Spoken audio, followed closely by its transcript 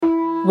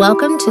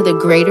Welcome to the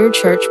Greater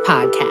Church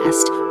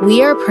Podcast.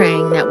 We are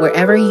praying that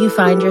wherever you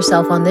find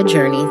yourself on the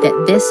journey,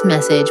 that this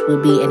message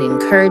will be an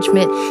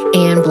encouragement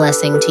and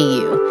blessing to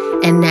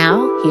you. And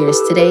now,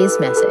 here's today's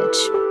message.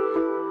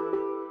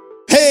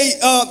 Hey,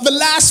 the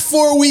last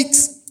 4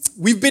 weeks,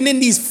 we've been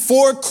in these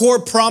 4 core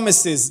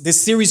promises,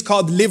 this series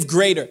called Live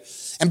Greater.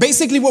 And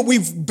basically what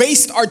we've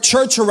based our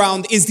church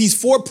around is these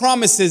 4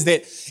 promises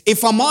that,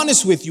 if I'm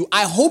honest with you,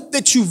 I hope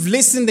that you've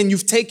listened and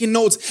you've taken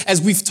notes as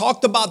we've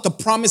talked about the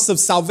promise of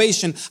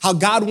salvation, how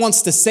God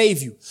wants to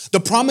save you. The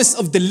promise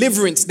of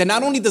deliverance, that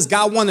not only does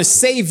God want to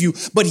save you,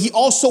 but he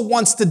also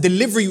wants to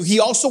deliver you. He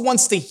also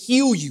wants to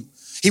heal you.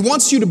 He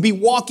wants you to be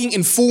walking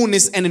in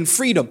fullness and in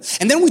freedom.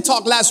 And then we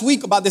talked last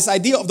week about this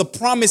idea of the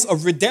promise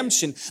of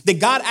redemption, that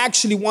God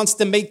actually wants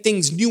to make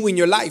things new in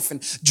your life,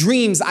 and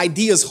dreams,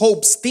 ideas,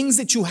 hopes, things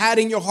that you had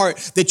in your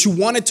heart that you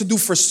wanted to do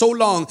for so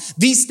long.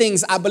 These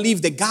things, I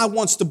believe that God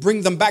wants to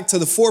bring them back to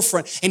the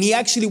forefront, and he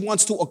actually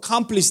wants to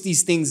accomplish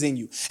these things in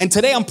you. And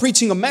today I'm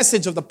preaching a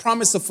message of the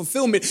promise of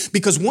fulfillment,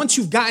 because once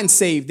you've gotten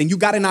saved and you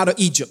gotten out of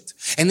Egypt,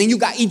 and then you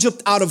got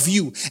Egypt out of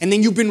you, and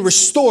then you've been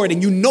restored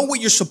and you know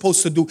what you're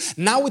supposed to do,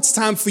 now it's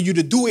time for you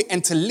to do it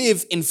and to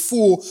live in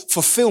full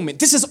fulfillment.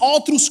 This is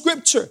all through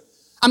scripture.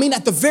 I mean,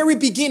 at the very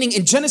beginning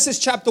in Genesis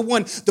chapter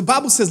 1, the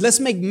Bible says,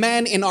 let's make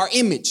man in our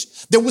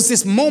image. There was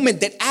this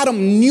moment that Adam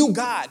knew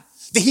God,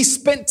 that he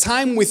spent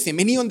time with him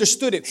and he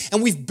understood it.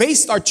 And we've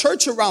based our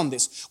church around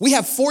this. We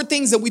have 4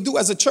 things that we do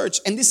as a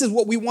church, and this is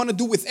what we want to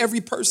do with every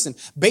person.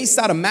 Based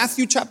out of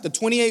Matthew chapter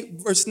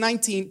 28, verse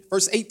 19,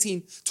 verse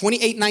 18,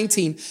 28,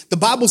 19. The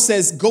Bible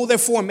says, go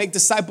therefore and make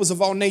disciples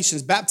of all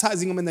nations,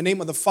 baptizing them in the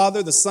name of the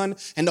Father, the Son,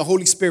 and the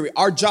Holy Spirit.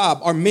 Our job,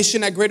 our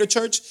mission at Greater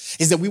Church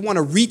is that we want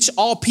to reach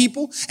all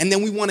people, and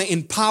then we want to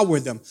empower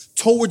them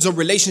towards a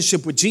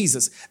relationship with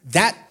Jesus.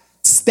 That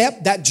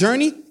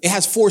journey, it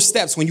has 4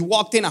 steps. When you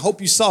walked in, I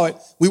hope you saw it.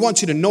 We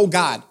want you to know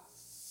God,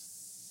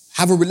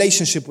 have a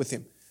relationship with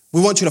him.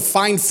 We want you to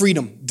find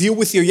freedom, deal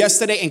with your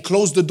yesterday and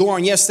close the door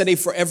on yesterday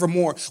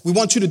forevermore. We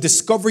want you to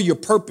discover your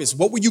purpose.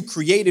 What were you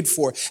created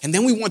for? And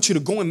then we want you to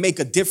go and make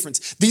a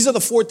difference. These are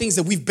the 4 things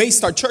that we've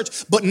based our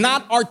church, but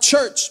not our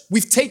church.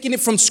 We've taken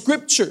it from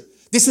scripture.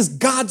 This is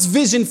God's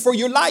vision for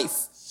your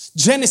life.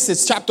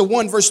 Genesis chapter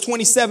 1, verse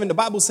 27, the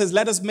Bible says,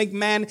 let us make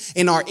man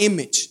in our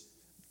image.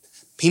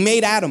 He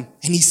made Adam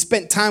and he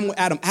spent time with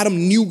Adam. Adam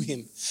knew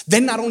him.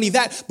 Then not only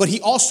that, but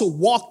he also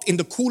walked in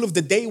the cool of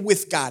the day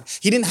with God.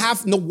 He didn't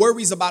have no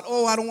worries about,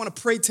 I don't want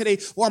to pray today,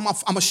 or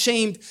I'm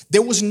ashamed.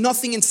 There was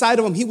nothing inside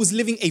of him. He was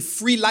living a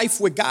free life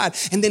with God.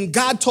 And then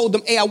God told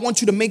him, I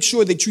want you to make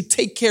sure that you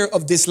take care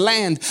of this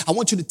land. I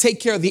want you to take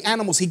care of the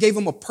animals. He gave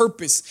him a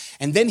purpose.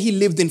 And then he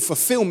lived in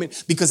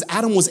fulfillment because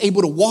Adam was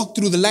able to walk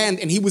through the land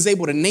and he was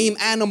able to name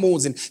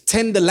animals and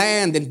tend the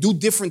land and do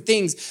different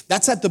things.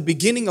 That's at the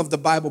beginning of the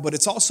Bible, but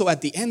it's also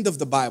at the end of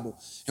the Bible.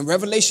 In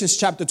Revelation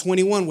chapter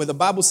 21, where the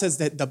Bible says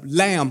that the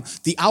Lamb,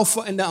 the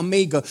Alpha and the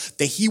Omega,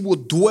 that he will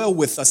dwell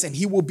with us and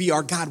he will be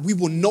our God. We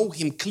will know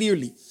him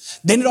clearly.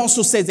 Then it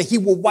also says that he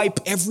will wipe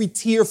every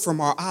tear from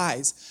our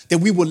eyes, that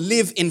we will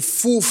live in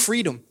full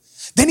freedom.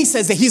 Then he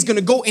says that he's going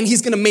to go and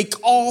he's going to make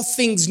all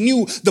things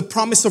new. The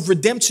promise of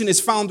redemption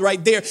is found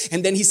right there.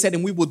 And then he said,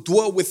 and we will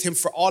dwell with him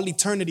for all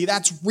eternity.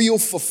 That's real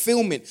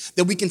fulfillment,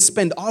 that we can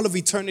spend all of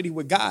eternity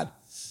with God.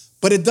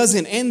 But it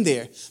doesn't end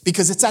there,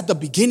 because it's at the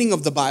beginning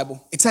of the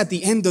Bible. It's at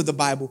the end of the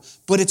Bible,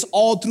 but it's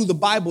all through the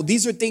Bible.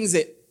 These are things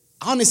that,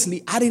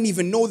 honestly, I didn't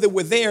even know that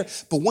were there.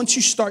 But once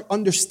you start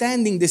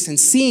understanding this and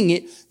seeing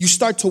it, you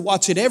start to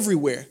watch it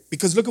everywhere.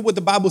 Because look at what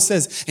the Bible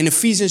says in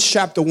Ephesians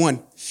chapter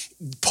 1.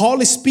 Paul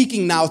is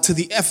speaking now to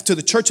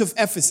the church of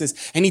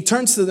Ephesus, and he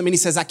turns to them and he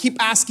says, I keep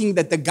asking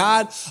that the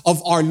God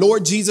of our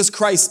Lord Jesus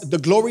Christ, the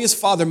glorious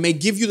Father, may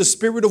give you the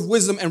spirit of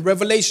wisdom and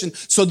revelation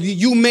so that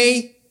you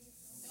may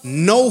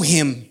know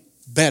him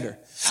better.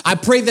 I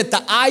pray that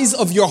the eyes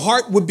of your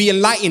heart would be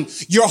enlightened.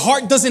 Your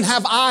heart doesn't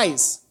have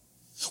eyes.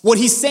 What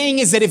he's saying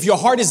is that if your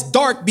heart is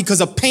dark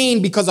because of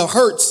pain, because of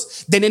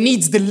hurts, then it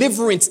needs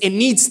deliverance. It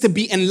needs to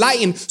be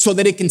enlightened so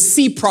that it can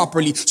see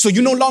properly. So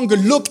you no longer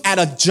look at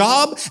a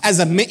job as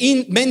a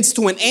means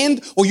to an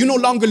end, or you no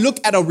longer look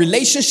at a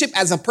relationship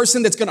as a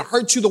person that's going to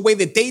hurt you the way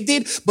that they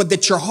did, but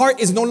that your heart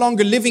is no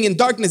longer living in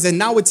darkness and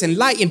now it's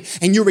enlightened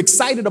and you're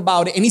excited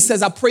about it. And he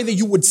says, I pray that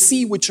you would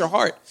see with your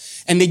heart,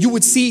 and that you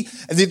would see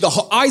that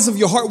the eyes of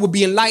your heart would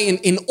be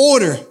enlightened, in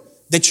order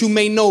that you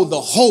may know the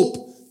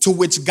hope to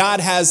which God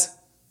has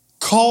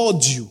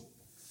called you,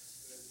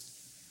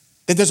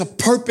 that there's a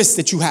purpose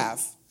that you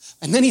have.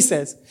 And then he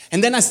says,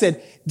 and then I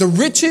said, the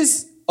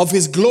riches of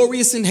his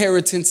glorious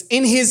inheritance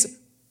in his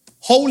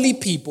holy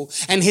people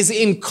and his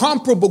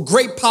incomparable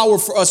great power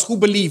for us who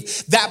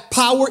believe. That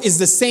power is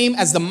the same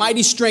as the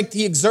mighty strength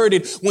he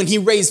exerted when he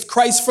raised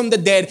Christ from the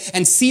dead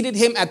and seated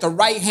him at the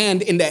right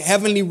hand in the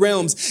heavenly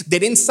realms,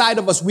 that inside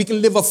of us we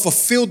can live a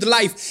fulfilled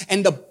life.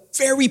 And the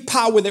very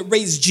power that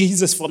raised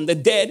Jesus from the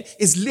dead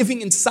is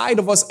living inside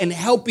of us and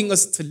helping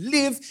us to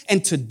live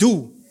and to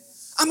do.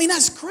 I mean,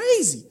 that's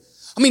crazy.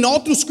 I mean, all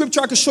through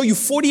scripture, I could show you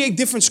 48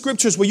 different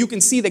scriptures where you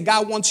can see that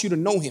God wants you to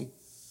know him,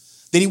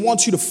 that he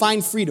wants you to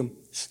find freedom,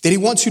 that he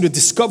wants you to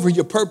discover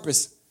your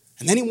purpose,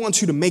 and then he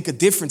wants you to make a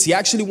difference. He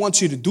actually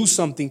wants you to do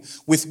something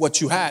with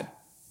what you had.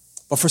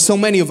 But for so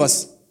many of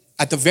us,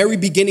 at the very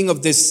beginning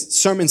of this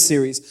sermon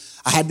series,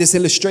 I had this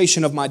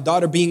illustration of my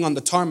daughter being on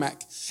the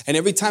tarmac, and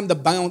every time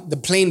the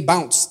plane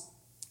bounced,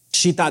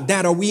 she thought,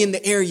 Dad, are we in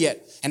the air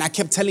yet? And I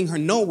kept telling her,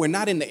 no, we're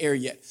not in the air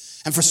yet.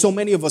 And for so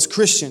many of us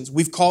Christians,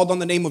 we've called on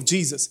the name of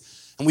Jesus,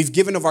 and we've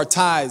given of our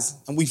tithes,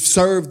 and we've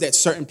served at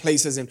certain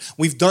places, and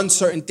we've done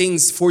certain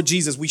things for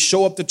Jesus. We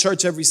show up to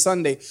church every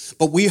Sunday,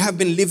 but we have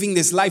been living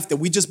this life that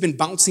we've just been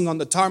bouncing on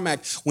the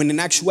tarmac, when in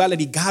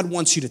actuality, God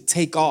wants you to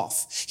take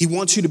off. He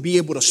wants you to be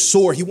able to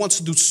soar. He wants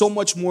to do so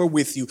much more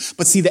with you.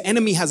 But see, the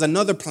enemy has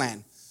another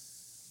plan.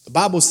 The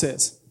Bible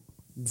says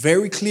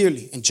very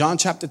clearly in John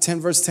chapter 10,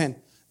 verse 10,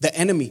 the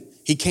enemy,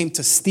 he came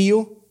to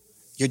steal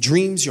your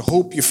dreams, your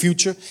hope, your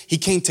future. He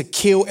came to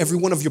kill every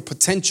one of your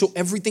potential,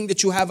 everything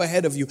that you have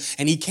ahead of you.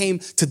 And he came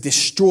to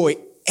destroy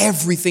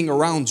everything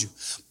around you.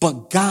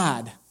 But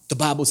God, the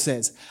Bible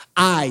says,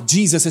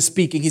 Jesus is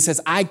speaking. He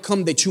says, I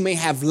come that you may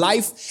have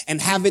life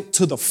and have it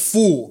to the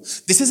full.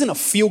 This isn't a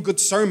feel-good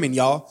sermon,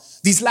 y'all.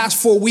 These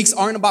last 4 weeks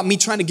aren't about me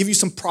trying to give you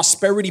some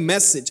prosperity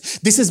message.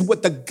 This is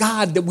what the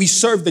God that we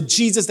serve, the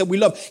Jesus that we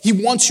love, he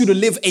wants you to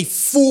live a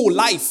full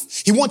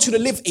life. He wants you to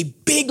live a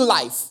big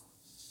life.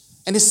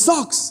 And it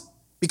sucks.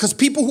 Because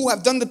people who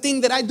have done the thing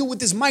that I do with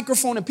this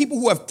microphone, and people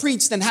who have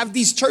preached and have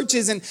these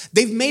churches, and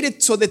they've made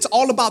it so that it's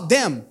all about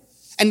them.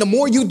 And the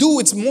more you do,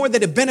 it's more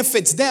that it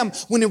benefits them.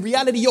 When in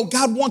reality,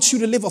 God wants you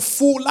to live a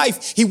full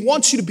life. He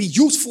wants you to be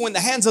useful in the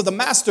hands of the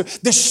master.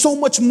 There's so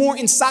much more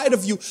inside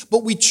of you,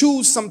 but we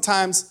choose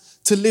sometimes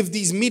to live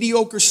these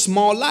mediocre,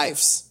 small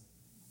lives.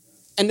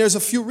 And there's a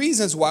few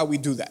reasons why we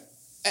do that.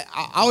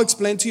 I'll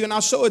explain to you and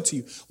I'll show it to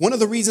you. One of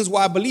the reasons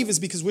why I believe is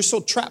because we're so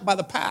trapped by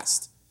the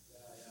past.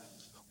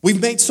 We've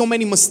made so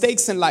many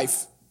mistakes in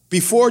life.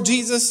 Before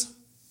Jesus,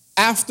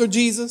 after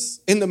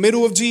Jesus, in the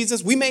middle of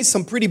Jesus, we made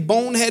some pretty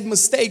bonehead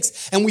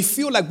mistakes, and we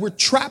feel like we're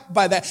trapped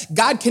by that.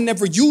 God can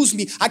never use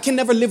me. I can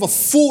never live a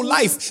full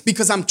life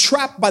because I'm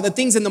trapped by the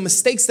things and the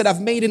mistakes that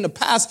I've made in the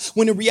past,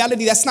 when in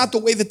reality, that's not the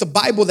way that the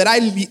Bible that I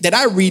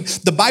read,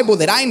 the Bible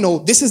that I know,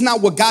 this is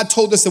not what God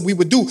told us that we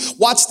would do.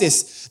 Watch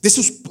this. This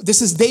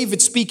is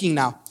David speaking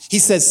now. He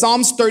says,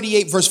 Psalms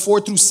 38, verse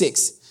 4 through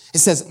 6. It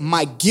says,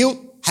 my guilt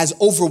has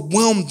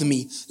overwhelmed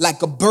me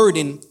like a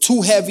burden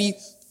too heavy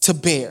to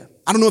bear.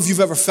 I don't know if you've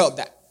ever felt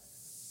that.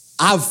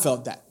 I've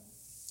felt that.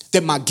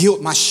 That my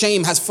guilt, my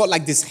shame has felt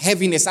like this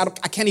heaviness. I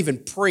can't even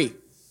pray.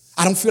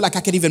 I don't feel like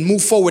I can even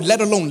move forward, let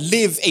alone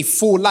live a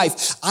full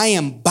life. I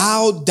am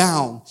bowed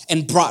down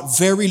and brought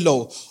very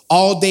low.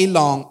 All day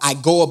long, I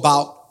go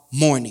about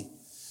mourning.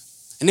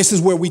 And this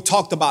is where we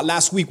talked about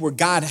last week, where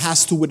God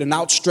has to, with an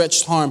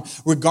outstretched arm,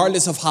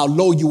 regardless of how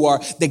low you are,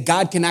 that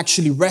God can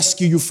actually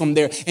rescue you from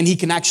there, and he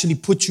can actually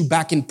put you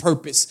back in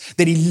purpose,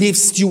 that he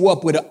lifts you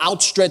up with an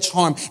outstretched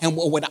arm and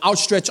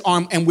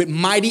with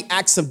mighty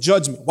acts of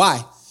judgment.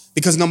 Why?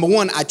 Because number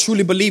one, I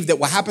truly believe that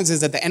what happens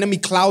is that the enemy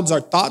clouds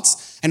our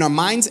thoughts and our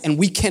minds, and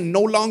we can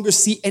no longer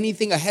see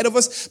anything ahead of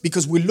us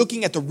because we're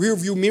looking at the rear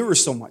view mirror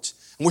so much.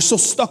 And we're so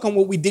stuck on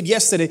what we did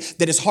yesterday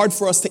that it's hard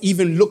for us to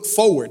even look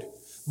forward.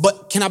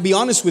 But can I be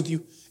honest with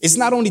you? It's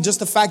not only just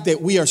the fact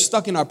that we are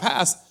stuck in our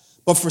past,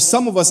 but for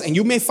some of us, and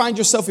you may find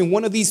yourself in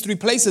one of these three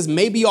places,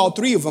 maybe all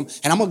three of them,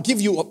 and I'm going to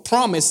give you a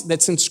promise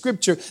that's in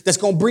scripture that's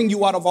going to bring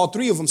you out of all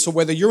three of them. So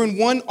whether you're in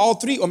one, all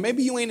three, or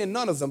maybe you ain't in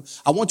none of them,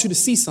 I want you to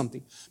see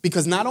something.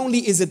 Because not only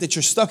is it that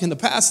you're stuck in the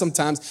past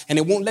sometimes, and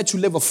it won't let you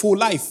live a full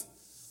life,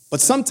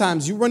 but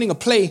sometimes you're running a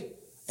play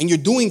and you're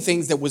doing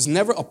things that was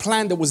never a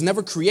plan that was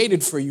never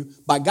created for you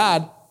by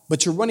God,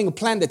 but you're running a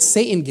plan that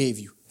Satan gave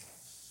you.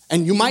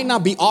 And you might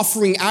not be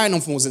offering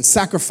animals and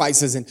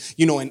sacrifices and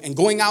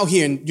going out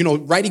here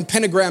and, writing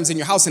pentagrams in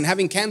your house and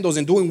having candles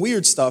and doing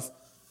weird stuff.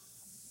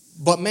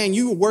 But man,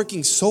 you were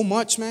working so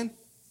much, man,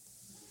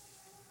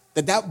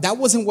 that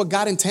wasn't what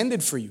God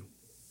intended for you.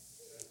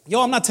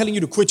 Yo, I'm not telling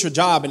you to quit your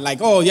job and like,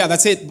 oh yeah,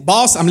 that's it.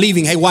 Boss, I'm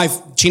leaving. Hey wife,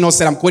 Chino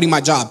said I'm quitting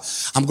my job.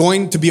 I'm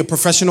going to be a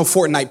professional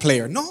Fortnite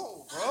player.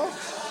 No, bro.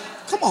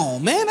 Come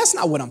on, man. That's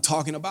not what I'm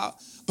talking about.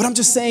 But I'm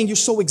just saying you're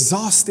so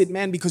exhausted,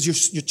 man, because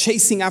you're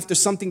chasing after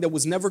something that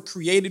was never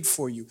created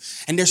for you.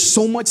 And there's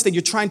so much that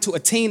you're trying to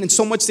attain and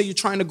so much that you're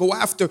trying to go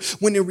after,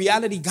 when in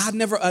reality, God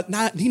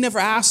never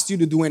asked you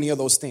to do any of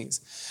those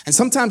things. And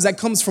sometimes that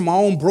comes from our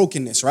own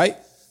brokenness, right?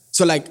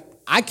 So like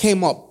I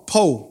came up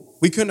poor.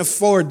 We couldn't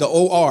afford the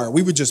OR.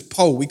 We were just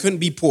poor. We couldn't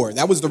be poor.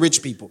 That was the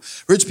rich people.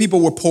 Rich people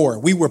were poor.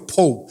 We were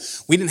poor.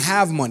 We didn't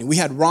have money. We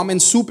had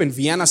ramen soup and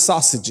Vienna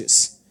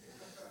sausages.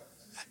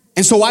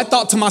 And so I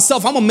thought to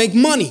myself, I'm going to make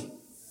money.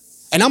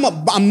 And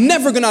I'm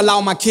never going to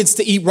allow my kids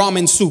to eat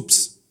ramen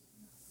soups.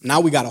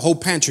 Now we got a whole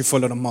pantry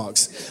full of the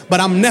mugs.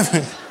 But I'm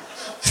never.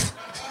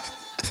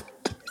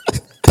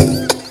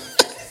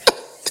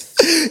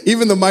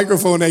 Even the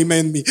microphone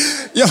amen me.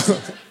 Yo.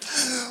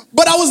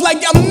 But I was like,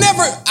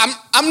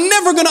 I'm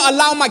never going to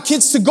allow my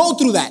kids to go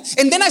through that.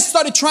 And then I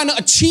started trying to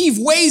achieve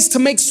ways to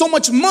make so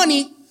much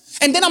money.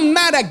 And then I'm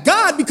mad at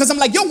God because I'm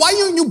like, yo, why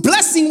aren't you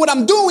blessing what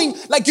I'm doing?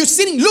 Like you're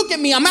sitting, look at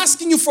me, I'm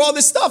asking you for all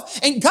this stuff.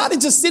 And God is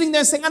just sitting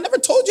there saying, I never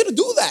told you to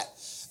do that.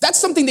 That's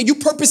something that you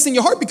purposed in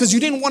your heart because you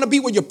didn't want to be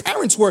where your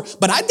parents were.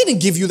 But I didn't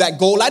give you that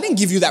goal. I didn't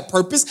give you that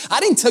purpose. I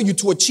didn't tell you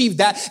to achieve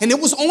that. And it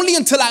was only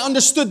until I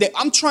understood that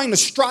I'm trying to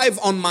strive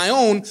on my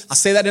own. I'll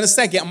say that in a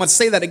second. I'm going to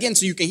say that again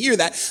so you can hear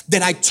that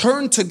I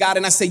turned to God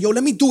and I said, yo,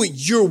 let me do it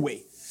your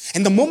way.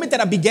 And the moment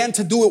that I began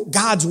to do it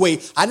God's way,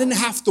 I didn't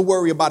have to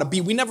worry about a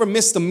beat. We never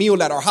missed a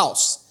meal at our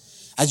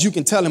house, as you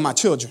can tell in my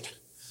children.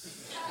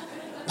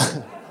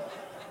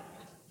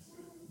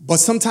 But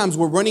sometimes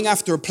we're running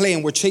after a play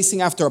and we're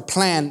chasing after a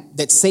plan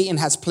that Satan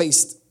has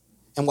placed.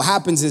 And what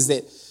happens is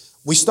that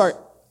we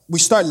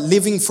start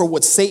living for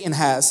what Satan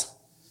has.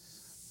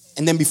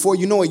 And then before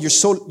you know it,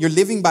 you're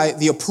living by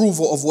the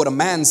approval of what a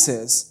man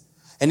says.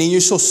 And then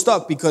you're so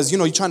stuck because,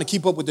 you're trying to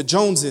keep up with the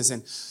Joneses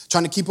and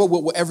trying to keep up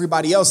with what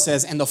everybody else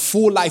says. And the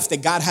full life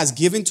that God has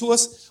given to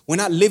us, we're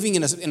not living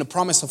in a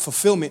promise of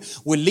fulfillment.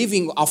 We're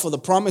living off of the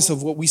promise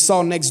of what we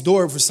saw next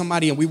door for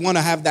somebody. And we want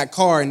to have that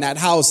car and that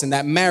house and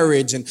that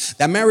marriage. And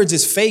that marriage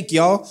is fake,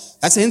 y'all.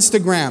 That's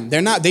Instagram.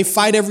 They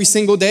fight every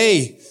single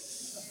day.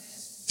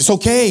 It's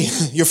okay.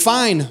 You're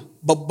fine.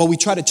 But we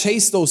try to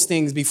chase those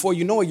things. Before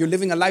you know it, you're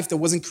living a life that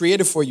wasn't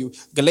created for you.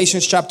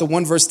 Galatians chapter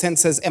 1 verse 10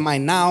 says, am I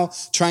now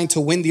trying to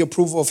win the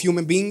approval of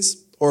human beings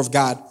or of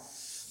God?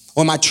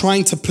 Or am I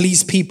trying to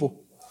please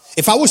people?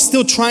 If I was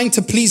still trying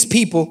to please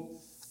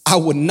people, I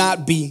would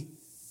not be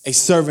a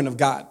servant of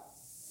God.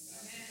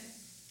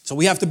 So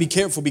we have to be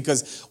careful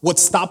because what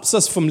stops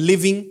us from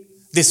living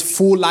this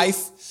full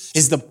life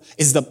is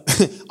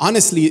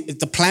honestly, it's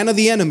the plan of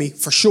the enemy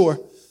for sure,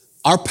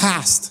 our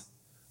past.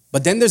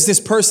 But then there's this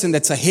person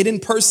that's a hidden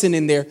person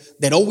in there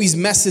that always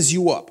messes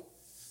you up.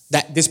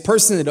 This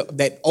person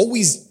that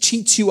always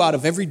cheats you out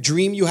of every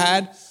dream you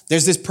had.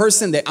 There's this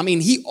person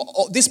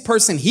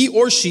he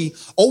or she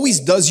always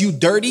does you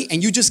dirty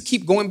and you just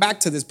keep going back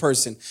to this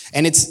person.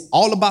 And it's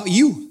all about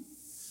you.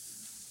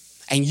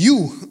 And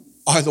you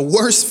are the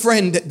worst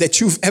friend that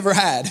you've ever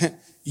had.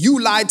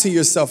 You lied to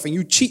yourself and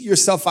you cheat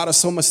yourself out of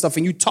so much stuff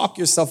and you talk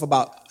yourself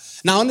about.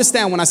 Now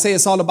understand when I say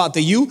it's all about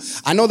the you,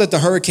 I know that the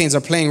Hurricanes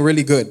are playing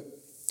really good.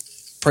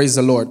 Praise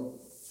the Lord.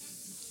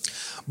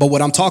 But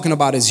what I'm talking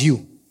about is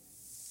you.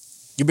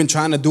 You've been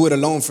trying to do it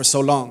alone for so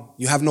long.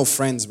 You have no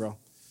friends, bro.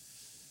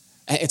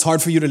 It's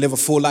hard for you to live a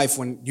full life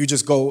when you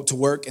just go to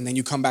work and then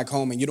you come back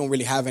home and you don't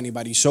really have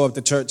anybody. You show up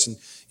to church and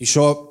you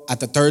show up at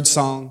the third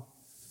song.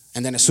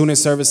 And then as soon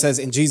as service says,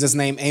 in Jesus'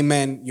 name,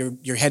 amen,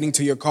 you're heading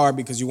to your car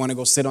because you want to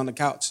go sit on the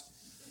couch.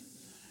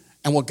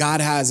 And what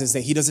God has is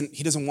that he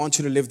doesn't want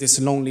you to live this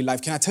lonely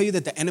life. Can I tell you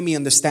that the enemy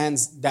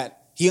understands that?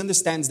 He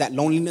understands that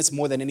loneliness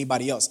more than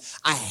anybody else.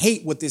 I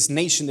hate what this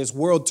nation, this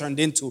world turned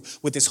into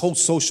with this whole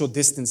social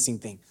distancing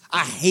thing.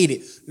 I hate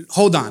it.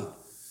 Hold on.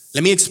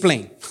 Let me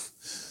explain.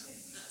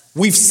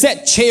 We've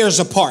set chairs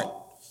apart.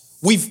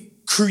 We've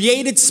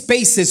created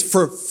spaces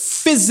for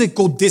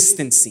physical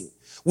distancing.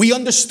 We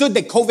understood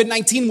that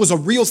COVID-19 was a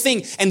real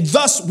thing, and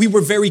thus we were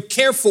very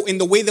careful in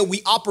the way that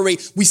we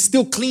operate. We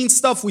still clean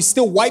stuff. We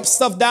still wipe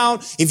stuff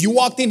down. If you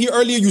walked in here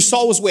earlier, you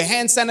saw us with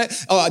hand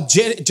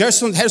sanitizer.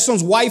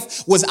 Gerson's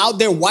wife was out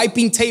there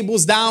wiping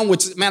tables down,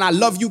 which, man, I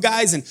love you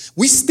guys. And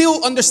we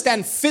still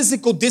understand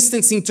physical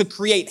distancing to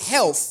create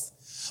health.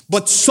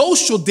 But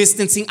social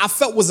distancing, I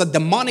felt, was a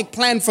demonic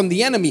plan from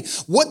the enemy.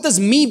 What does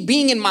me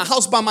being in my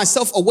house by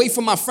myself, away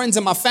from my friends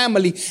and my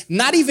family,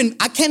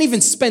 I can't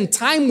even spend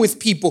time with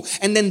people.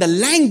 And then the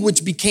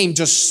language became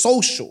just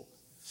social.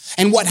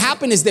 And what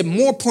happened is that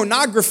more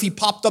pornography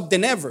popped up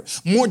than ever.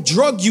 More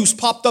drug use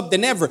popped up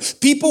than ever.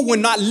 People were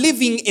not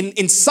living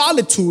in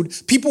solitude.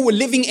 People were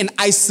living in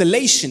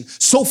isolation,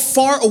 so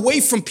far away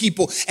from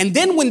people. And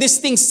then when this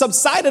thing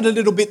subsided a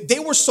little bit, they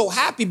were so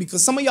happy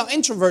because some of y'all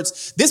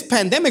introverts, this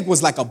pandemic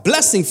was like a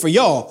blessing for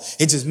y'all.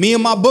 It's just me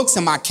and my books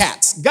and my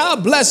cats.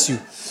 God bless you.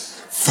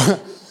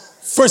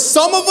 For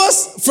some of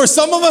us,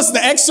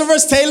 the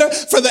extroverts, Taylor,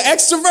 for the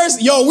extroverts,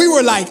 we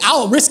were like,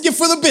 I'll risk it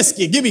for the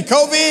biscuit. Give me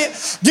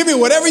COVID. Give me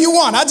whatever you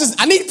want.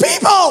 I need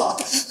people.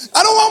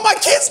 I don't want my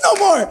kids no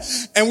more.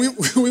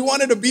 And we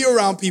wanted to be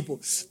around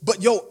people.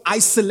 But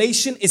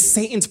isolation is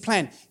Satan's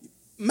plan.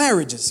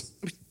 Marriages.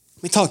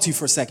 Let me talk to you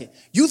for a second.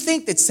 You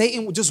think that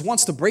Satan just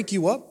wants to break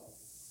you up?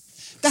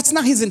 That's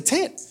not his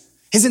intent.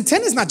 His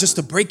intent is not just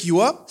to break you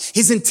up.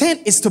 His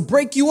intent is to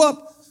break you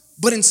up,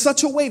 but in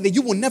such a way that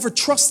you will never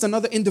trust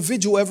another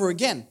individual ever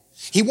again.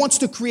 He wants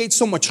to create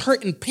so much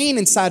hurt and pain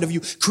inside of you,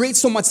 create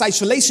so much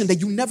isolation that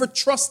you never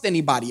trust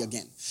anybody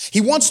again.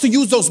 He wants to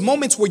use those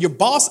moments where your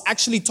boss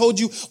actually told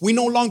you, we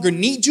no longer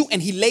need you,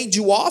 and he laid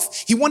you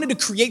off. He wanted to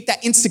create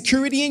that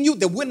insecurity in you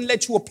that wouldn't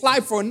let you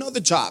apply for another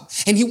job.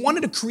 And he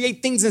wanted to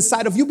create things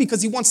inside of you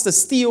because he wants to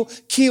steal,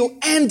 kill,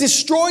 and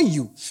destroy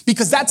you.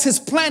 Because that's his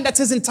plan. That's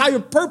his entire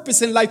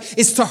purpose in life,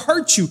 is to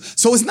hurt you.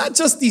 So it's not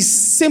just these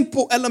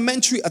simple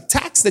elementary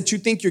attacks that you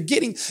think you're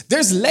getting.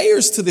 There's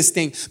layers to this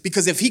thing,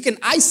 because if he can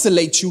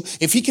isolate you,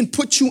 if he can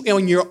put you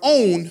on your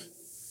own,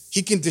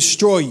 he can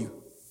destroy you.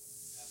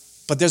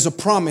 But there's a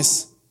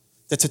promise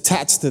that's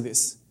attached to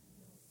this.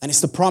 And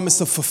it's the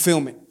promise of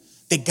fulfillment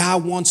that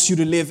God wants you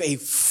to live a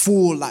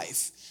full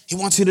life. He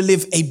wants you to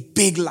live a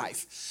big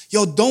life.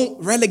 Yo,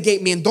 don't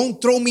relegate me and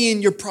don't throw me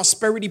in your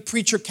prosperity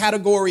preacher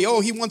category. Oh,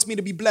 he wants me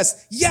to be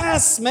blessed.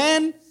 Yes,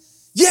 man.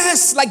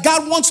 Yes, like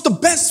God wants the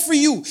best for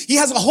you. He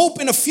has a hope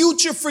and a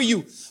future for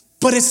you.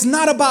 But it's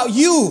not about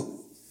you.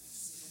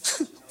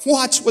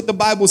 Watch what the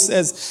Bible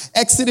says.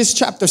 Exodus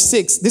chapter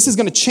 6. This is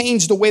going to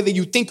change the way that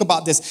you think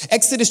about this.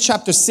 Exodus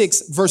chapter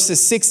 6,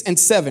 verses 6 and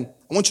 7.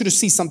 I want you to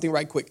see something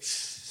right quick.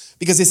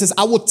 Because it says,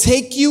 I will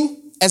take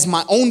you as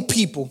my own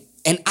people,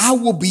 and I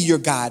will be your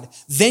God.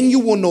 Then you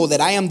will know that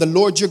I am the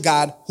Lord your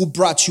God who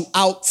brought you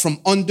out from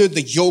under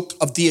the yoke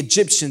of the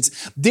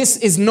Egyptians. This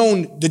is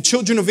known, the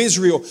children of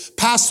Israel,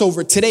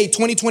 Passover today,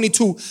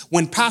 2022,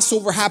 when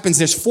Passover happens,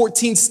 there's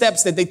 14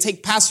 steps that they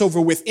take Passover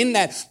with. In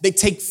that, they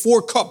take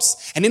 4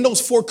 cups. And in those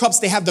 4 cups,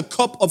 they have the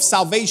cup of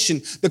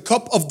salvation, the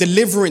cup of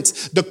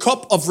deliverance, the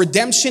cup of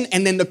redemption,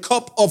 and then the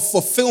cup of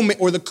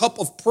fulfillment or the cup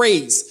of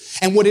praise.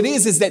 And what it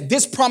is that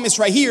this promise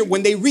right here,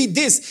 when they read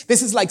this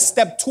is like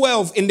step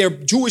 12 in their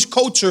Jewish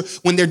culture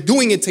when they're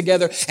doing it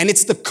together, and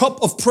it's the cup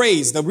of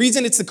praise. The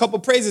reason it's the cup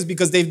of praise is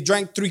because they've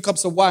drank 3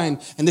 cups of wine,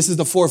 and this is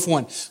the 4th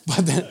one.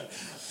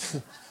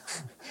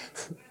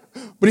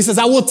 But he says,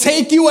 I will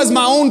take you as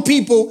my own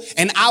people,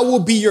 and I will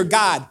be your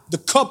God. The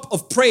cup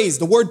of praise.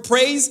 The word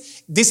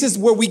praise, this is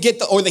where we get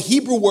the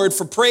Hebrew word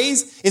for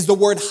praise is the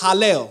word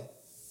hallel.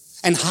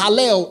 And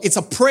hallel, it's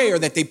a prayer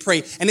that they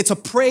pray, and it's a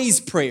praise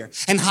prayer.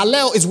 And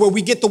hallel is where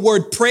we get the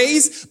word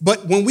praise,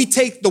 but when we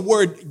take the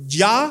word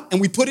Yah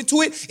and we put it to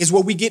it, is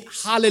where we get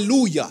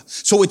hallelujah.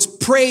 So it's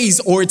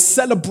praise or it's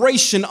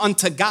celebration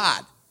unto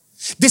God.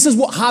 This is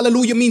what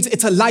hallelujah means.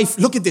 It's a life.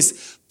 Look at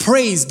this.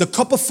 Praise, the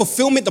cup of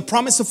fulfillment, the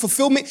promise of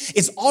fulfillment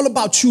is all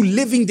about you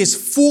living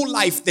this full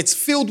life that's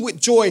filled with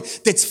joy,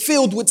 that's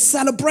filled with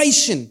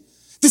celebration.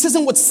 This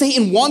isn't what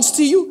Satan wants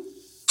to you.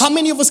 How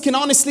many of us can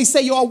honestly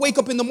say, yo, I wake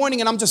up in the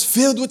morning and I'm just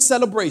filled with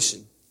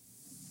celebration?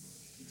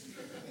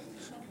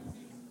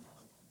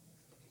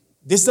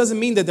 This doesn't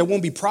mean that there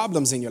won't be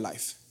problems in your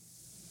life.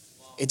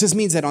 It just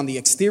means that on the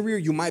exterior,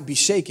 you might be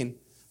shaken,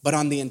 but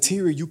on the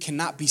interior, you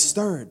cannot be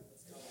stirred.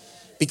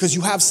 Because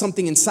you have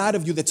something inside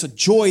of you that's a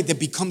joy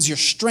that becomes your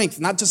strength.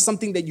 Not just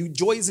something that you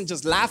joy isn't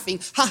just laughing,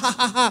 ha, ha,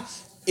 ha, ha.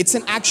 It's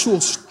an actual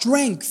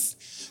strength.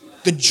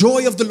 The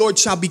joy of the Lord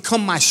shall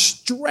become my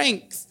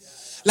strength.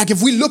 Like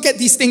if we look at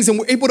these things and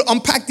we're able to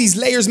unpack these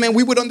layers, man,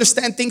 we would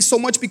understand things so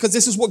much because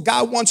this is what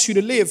God wants you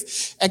to live.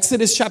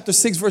 Exodus chapter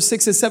 6, verse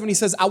 6 and 7, he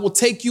says, I will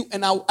take you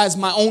and as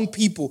my own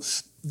people.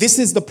 This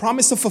is the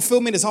promise of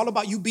fulfillment. It's all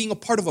about you being a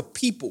part of a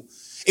people.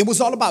 It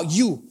was all about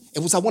you. It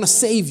was, I want to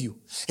save you.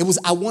 It was,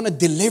 I want to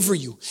deliver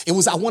you. It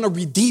was, I want to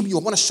redeem you.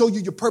 I want to show you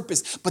your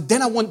purpose. But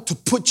then I want to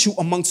put you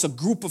amongst a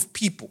group of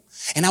people.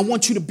 And I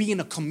want you to be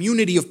in a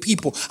community of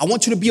people. I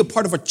want you to be a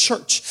part of a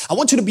church. I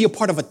want you to be a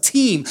part of a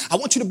team. I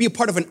want you to be a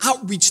part of an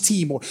outreach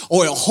team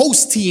or a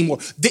host team.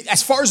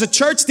 As far as a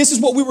church, this is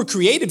what we were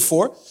created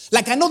for.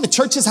 Like I know the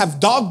churches have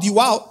dogged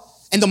you out.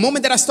 And the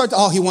moment that I start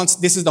to,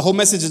 this is the whole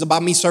message is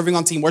about me serving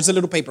on team. Where's the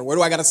little paper? Where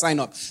do I got to sign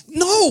up?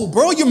 No,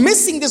 bro, you're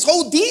missing this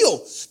whole deal.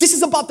 This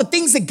is about the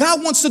things that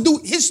God wants to do.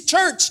 His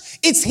church.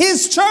 It's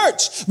his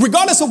church.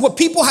 Regardless of what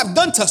people have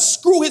done to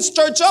screw his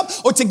church up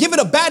or to give it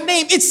a bad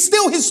name, it's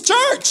still his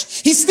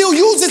church. He still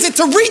uses it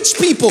to reach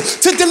people,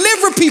 to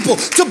deliver people,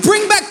 to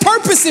bring back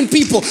purpose in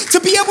people, to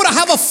be able to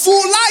have a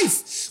full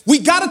life. We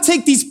got to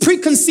take these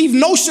preconceived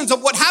notions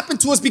of what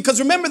happened to us because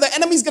remember, the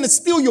enemy's going to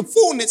steal your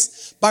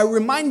fullness by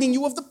reminding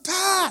you of the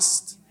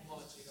past.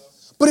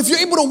 But if you're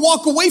able to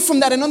walk away from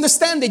that and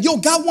understand that,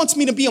 God wants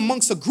me to be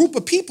amongst a group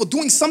of people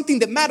doing something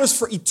that matters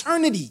for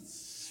eternity.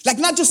 Like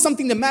not just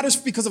something that matters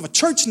because of a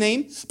church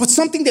name, but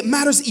something that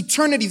matters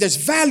eternity. There's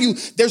value.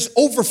 There's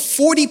over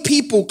 40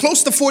 people,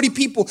 close to 40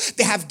 people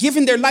that have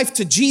given their life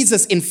to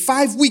Jesus in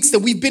 5 weeks that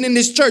we've been in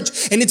this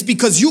church. And it's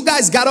because you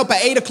guys got up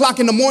at 8 o'clock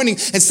in the morning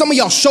and some of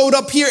y'all showed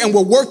up here and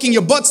were working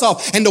your butts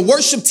off. And the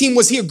worship team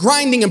was here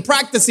grinding and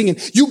practicing.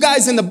 And you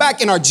guys in the back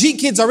and our G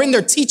kids are in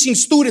there teaching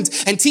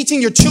students and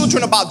teaching your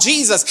children about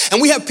Jesus.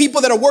 And we have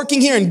people that are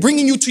working here and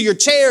bringing you to your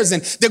chairs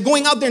and they're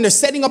going out there and they're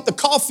setting up the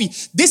coffee.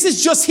 This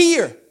is just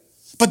here.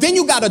 But then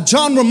you got a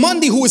John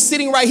Ramundi who is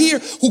sitting right here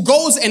who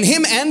goes and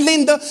him and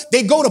Linda,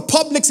 they go to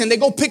Publix and they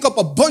go pick up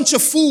a bunch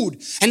of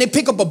food and they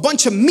pick up a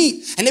bunch of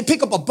meat and they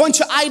pick up a bunch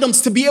of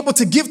items to be able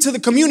to give to the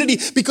community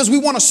because we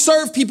want to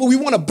serve people. We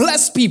want to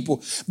bless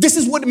people. This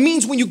is what it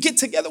means when you get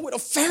together with a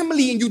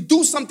family and you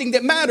do something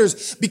that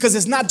matters because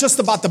it's not just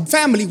about the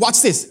family.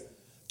 Watch this.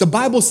 The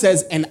Bible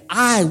says, and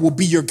I will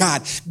be your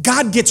God.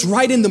 God gets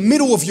right in the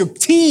middle of your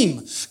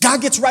team.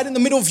 God gets right in the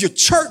middle of your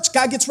church.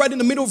 God gets right in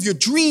the middle of your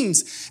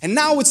dreams. And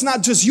now it's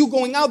not just you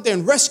going out there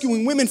and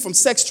rescuing women from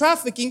sex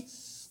trafficking,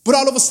 But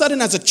all of a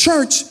sudden, as a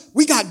church,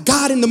 we got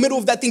God in the middle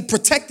of that thing,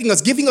 protecting us,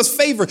 giving us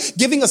favor,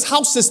 giving us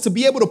houses to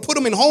be able to put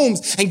them in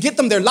homes and get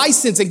them their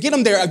license and get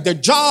them their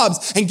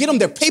jobs and get them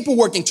their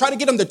paperwork and try to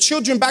get them their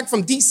children back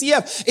from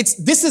DCF.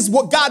 This is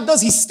what God does.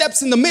 He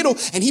steps in the middle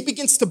and he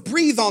begins to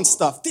breathe on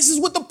stuff. This is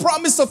what the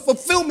promise of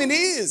fulfillment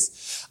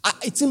is.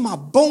 It's in my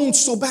bones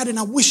so bad, and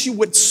I wish you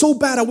would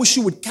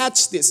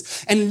catch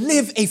this and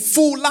live a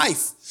full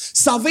life.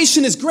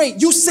 Salvation is great.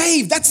 You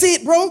saved. That's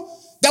it, bro.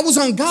 That was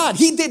on God.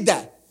 He did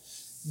that.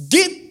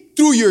 Get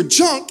through your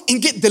junk and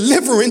get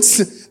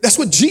deliverance. That's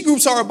what G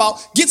groups are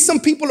about. Get some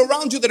people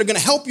around you that are going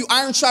to help you.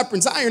 Iron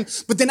sharpens iron.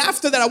 But then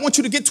after that, I want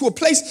you to get to a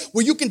place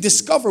where you can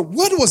discover,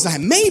 what was I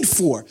made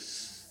for?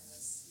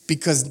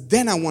 Because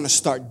then I want to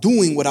start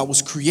doing what I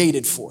was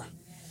created for.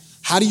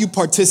 How do you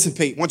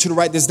participate? I want you to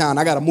write this down.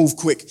 I got to move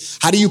quick.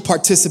 How do you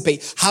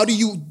participate? How do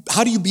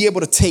you be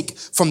able to take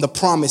from the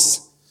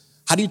promise?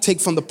 How do you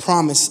take from the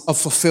promise of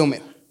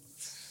fulfillment?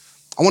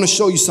 I want to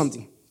show you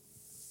something,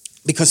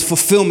 because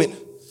fulfillment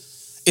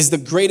is the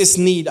greatest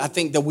need I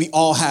think that we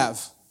all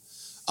have.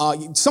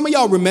 Some of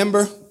y'all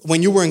remember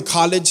when you were in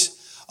college,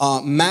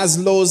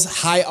 Maslow's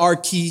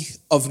hierarchy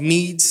of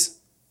needs.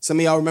 Some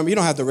of y'all remember. You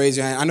don't have to raise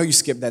your hand. I know you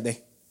skipped that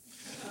day.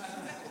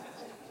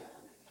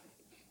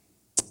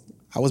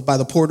 I was by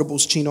the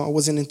portables, Chino. I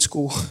wasn't in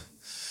school.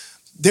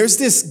 There's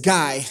this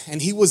guy,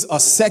 and he was a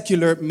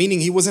secular,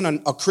 meaning he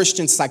wasn't a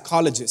Christian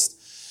psychologist.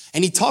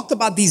 And he talked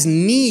about these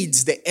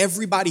needs that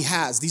everybody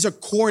has. These are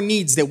core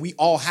needs that we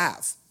all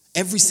have.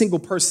 Every single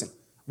person.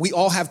 We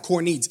all have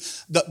core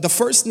needs. The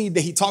first need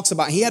that he talks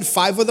about, he had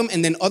 5 of them,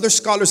 and then other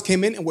scholars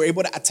came in and were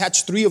able to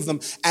attach 3 of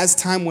them as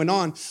time went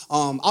on.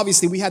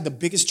 Obviously, we had the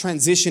biggest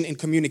transition in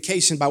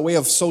communication by way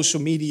of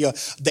social media,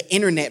 the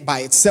internet by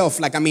itself.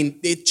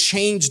 It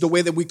changed the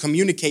way that we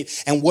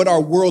communicate and what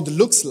our world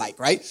looks like,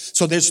 right?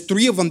 So there's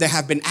 3 of them that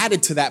have been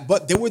added to that,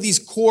 but there were these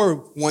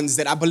core ones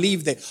that I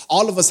believe that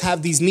all of us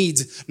have these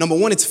needs. Number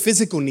 1, it's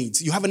physical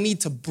needs. You have a need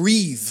to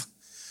breathe.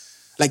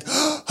 Like,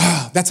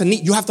 that's a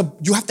need. You have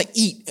to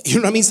eat. You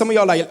know what I mean? Some of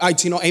y'all are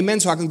like,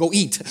 amen, so I can go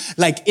eat.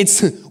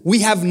 We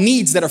have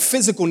needs that are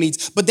physical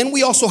needs, but then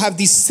we also have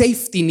these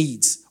safety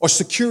needs or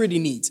security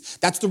needs.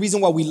 That's the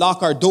reason why we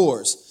lock our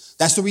doors.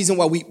 That's the reason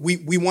why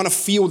we want to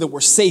feel that we're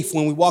safe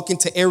when we walk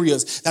into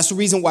areas. That's the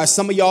reason why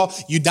some of y'all,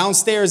 you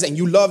downstairs and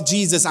you love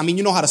Jesus.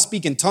 You know how to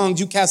speak in tongues.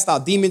 You cast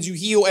out demons. You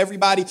heal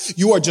everybody.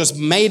 You are just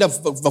made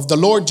of the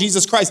Lord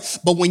Jesus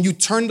Christ. But when you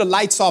turn the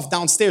lights off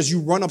downstairs,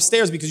 you run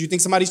upstairs because you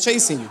think somebody's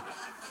chasing you.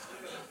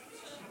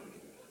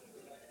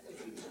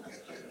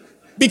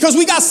 Because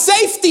we got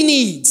safety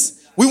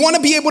needs. We want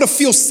to be able to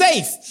feel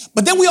safe,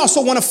 but then we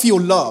also want to feel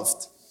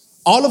loved.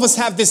 All of us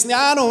have this.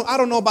 I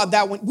don't know about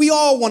that one. We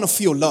all want to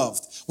feel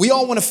loved. We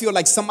all want to feel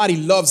like somebody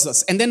loves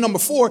us. And then number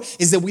 4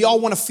 is that we all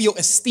want to feel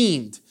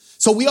esteemed.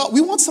 So we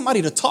want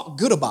somebody to talk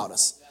good about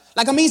us.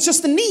 It's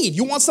just a need.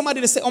 You want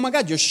somebody to say, oh my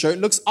God, your shirt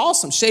looks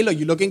awesome. Shayla,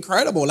 you look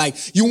incredible.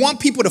 You want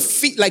people to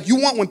feel,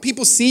 when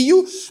people see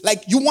you,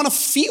 you want to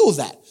feel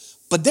that.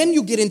 But then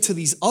you get into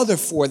these other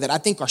 4 that I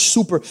think are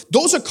super.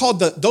 Those are called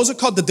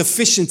the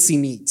deficiency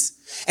needs.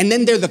 And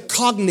then they're the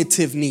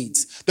cognitive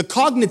needs. The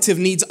cognitive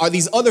needs are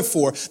these other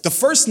 4. The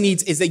first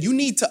needs is that you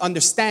need to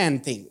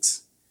understand things.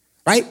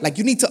 Right?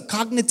 You need to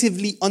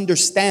cognitively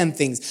understand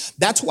things.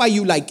 That's why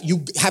you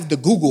have the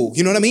Google.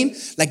 You know what I mean?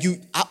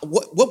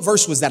 What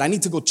verse was that? I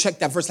need to go check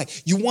that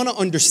verse. You want to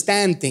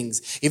understand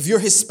things. If you're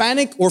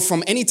Hispanic or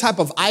from any type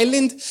of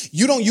island,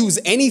 you don't use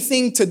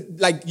anything to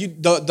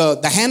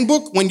the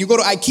handbook. When you go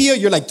to IKEA,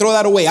 you're throw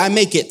that away. I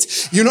make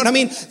it. You know what I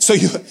mean? So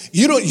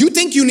you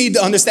think you need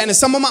to understand. And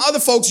some of my other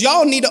folks,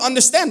 y'all need to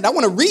understand. I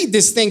want to read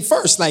this thing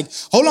first.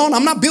 Hold on,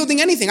 I'm not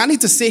building anything. I need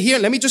to sit here.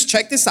 Let me just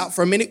check this out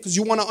for a minute, because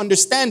you want to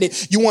understand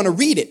it. You want to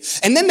read it.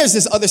 And then there's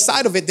this other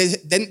side of it.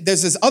 Then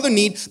there's this other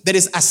need that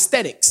is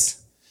aesthetics.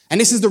 And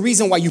this is the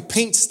reason why you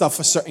paint stuff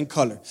a certain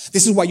color.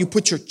 This is why you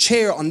put your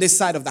chair on this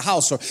side of the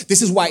house. Or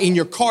this is why in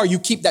your car you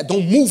keep that,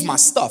 don't move my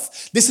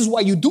stuff. This is why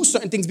you do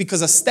certain things,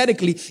 because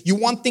aesthetically you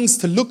want things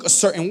to look a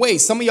certain way.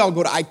 Some of y'all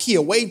go to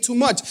IKEA way too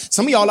much.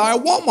 Some of y'all are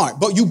at Walmart,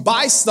 but you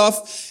buy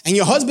stuff and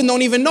your husband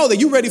don't even know that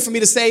you're ready for me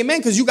to say amen,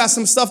 because you got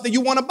some stuff that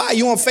you want to buy.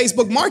 You on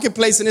Facebook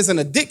Marketplace and it's an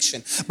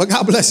addiction. But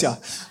God bless y'all.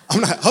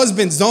 I'm not,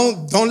 husbands,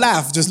 don't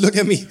laugh. Just look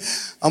at me.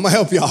 I'm going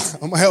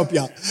to help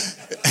y'all.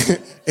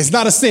 It's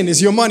not a sin.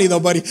 It's your money though,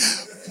 buddy.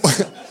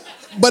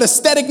 But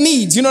aesthetic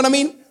needs, you know what I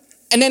mean?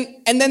 And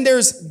then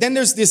there's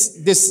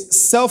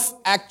this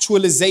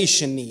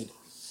self-actualization need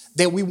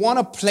that we want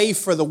to play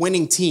for the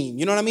winning team.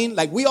 You know what I mean?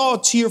 We all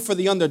cheer for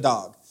the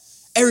underdog.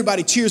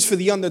 Everybody cheers for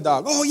the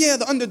underdog. Oh yeah,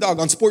 the underdog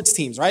on sports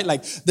teams, right?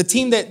 The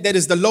team that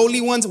is the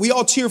lowly ones, we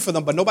all cheer for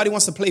them, but nobody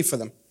wants to play for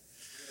them.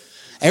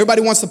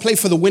 Everybody wants to play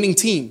for the winning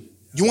team.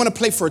 You want to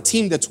play for a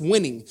team that's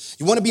winning.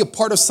 You want to be a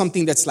part of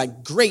something that's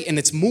great and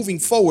it's moving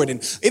forward. And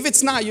if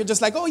it's not, you're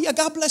just oh yeah,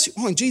 God bless you.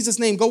 Oh, in Jesus'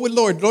 name, go with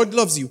Lord. Lord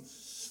loves you.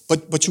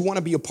 But you want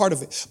to be a part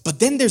of it. But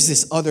then there's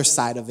this other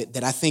side of it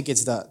that I think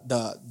is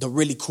the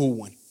really cool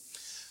one.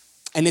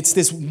 And it's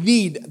this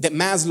need that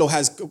Maslow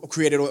has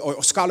created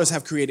or scholars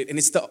have created. And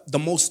it's the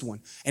most one.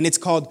 And it's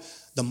called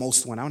the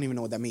most one. I don't even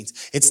know what that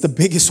means. It's the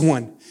biggest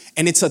one.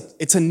 And it's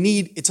a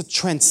need. It's a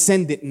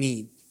transcendent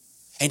need.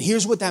 And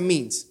here's what that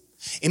means.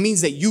 It means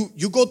that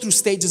you go through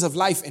stages of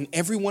life and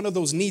every one of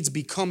those needs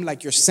become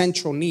like your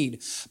central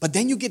need. But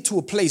then you get to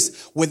a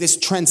place where this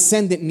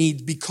transcendent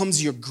need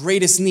becomes your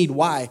greatest need.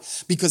 Why?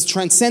 Because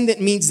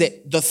transcendent means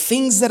that the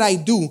things that I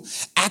do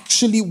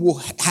actually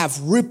will have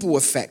ripple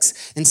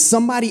effects. And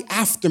somebody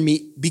after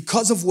me,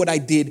 because of what I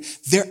did,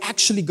 they're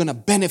actually going to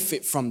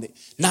benefit from it.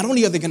 Not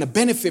only are they going to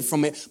benefit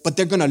from it, but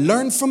they're going to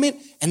learn from it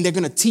and they're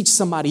going to teach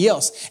somebody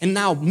else. And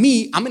now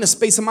I'm in a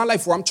space in my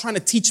life where I'm trying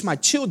to teach my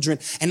children.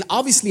 And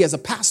obviously as a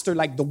pastor,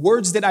 like the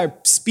words that I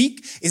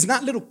speak is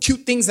not little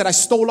cute things that I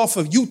stole off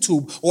of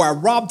YouTube or I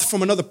robbed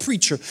from another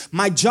preacher.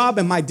 My job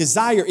and my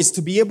desire is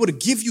to be able to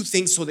give you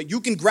things so that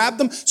you can grab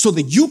them, so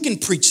that you can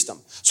preach them,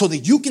 so that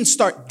you can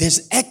start.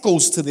 There's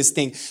echoes to this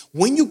thing.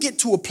 When you get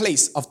to a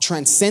place of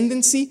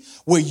transcendency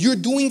where you're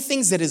doing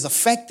things that is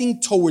affecting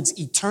towards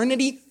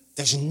eternity,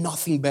 there's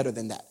nothing better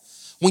than that.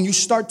 When you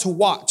start to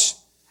watch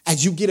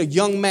as you get a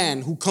young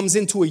man who comes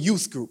into a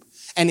youth group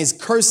and is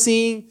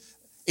cursing,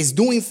 is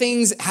doing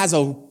things, has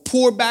a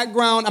poor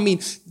background. I mean,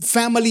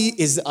 family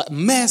is a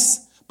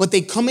mess, but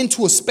they come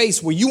into a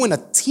space where you and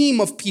a team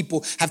of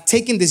people have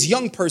taken this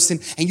young person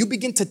and you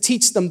begin to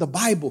teach them the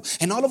Bible.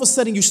 And all of a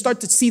sudden you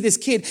start to see this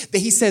kid that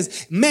he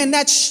says, man,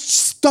 that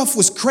stuff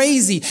was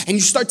crazy. And you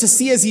start to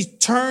see as he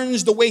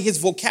turns the way his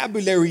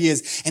vocabulary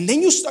is. And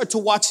then you start to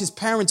watch his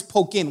parents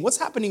poke in. What's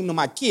happening to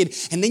my kid?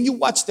 And then you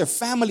watch their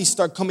family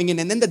start coming in.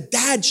 And then the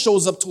dad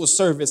shows up to a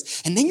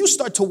service. And then you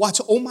start to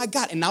watch, oh my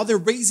God. And now they're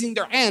raising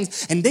their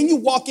hands. And then you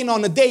walk in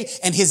on a day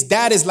and his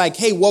dad is like,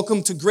 hey,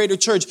 welcome to Greater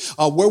Church.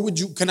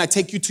 Can I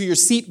take you to your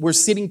seat? We're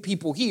sitting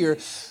people here.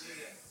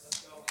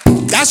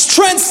 That's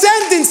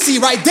transcendency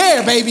right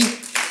there, baby.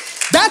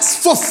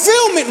 That's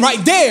fulfillment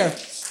right there.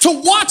 To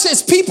watch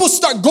as people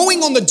start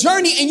going on the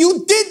journey, and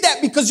you did that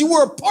because you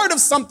were a part of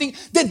something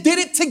that did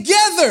it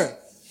together.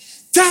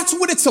 That's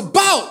what it's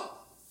about.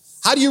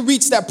 How do you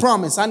reach that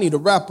promise? I need to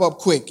wrap up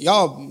quick.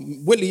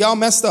 Whitley, y'all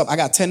messed up. I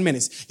got 10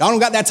 minutes. Y'all don't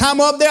got that time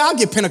up there? I'll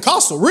get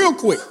Pentecostal real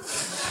quick.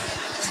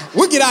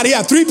 We'll get out of here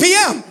at 3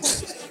 p.m.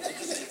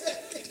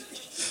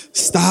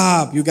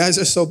 Stop. You guys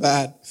are so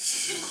bad.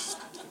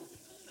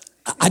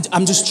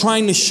 I'm just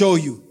trying to show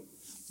you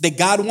that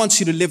God wants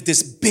you to live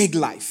this big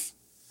life.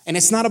 And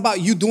it's not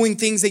about you doing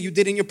things that you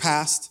did in your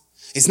past.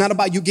 It's not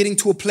about you getting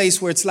to a place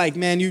where it's like,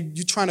 man, you're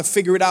trying to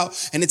figure it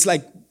out. And it's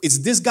like,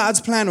 is this God's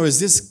plan or is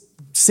this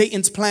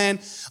Satan's plan?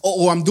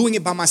 Or I'm doing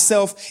it by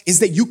myself. Is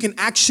that you can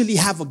actually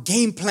have a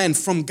game plan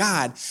from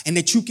God and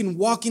that you can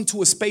walk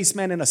into a space,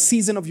 man, in a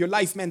season of your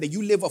life, man, that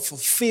you live a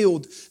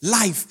fulfilled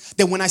life.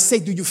 That when I say,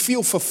 do you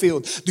feel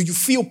fulfilled? Do you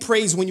feel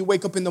praise when you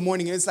wake up in the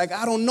morning? And it's like,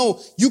 I don't know.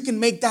 You can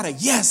make that a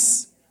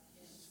yes.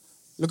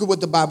 Look at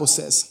what the Bible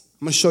says.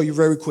 I'm going to show you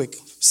very quick.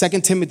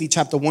 2 Timothy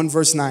chapter 1,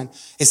 verse 9.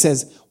 It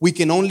says, we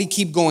can only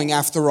keep going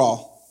after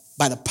all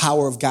by the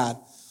power of God,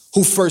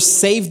 who first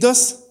saved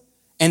us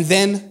and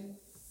then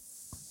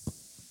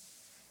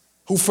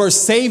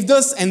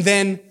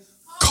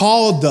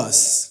called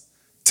us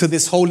to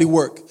this holy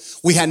work.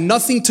 We had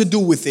nothing to do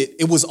with it.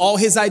 It was all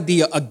his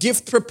idea, a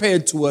gift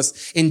prepared to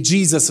us in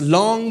Jesus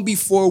long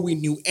before we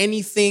knew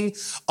anything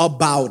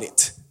about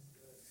it.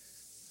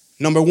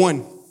 Number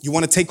one, you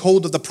want to take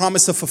hold of the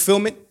promise of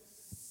fulfillment?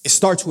 It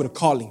starts with a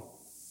calling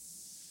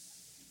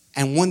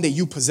and one that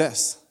you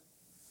possess.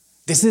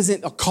 This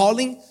isn't a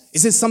calling.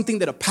 This is something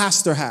that a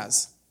pastor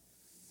has.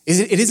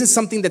 It isn't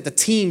something that the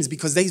teams,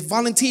 because they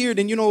volunteered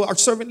and, our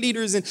servant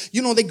leaders and,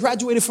 they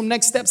graduated from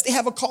Next Steps. They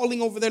have a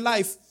calling over their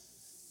life.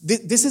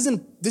 This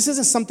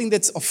isn't something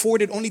that's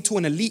afforded only to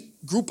an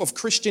elite group of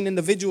Christian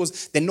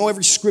individuals that know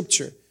every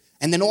scripture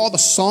and they know all the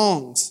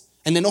songs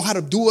and they know how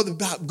to do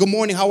good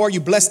morning, how are you,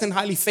 blessed and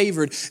highly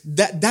favored.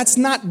 That's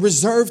not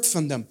reserved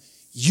from them.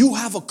 You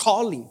have a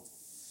calling.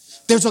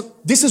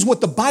 This is what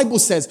the Bible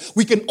says.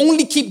 We can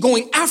only keep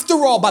going after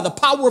all by the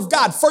power of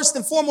God. First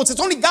and foremost, it's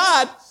only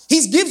God.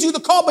 He gives you the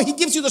call, but he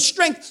gives you the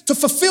strength to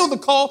fulfill the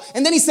call.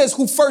 And then he says,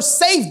 who first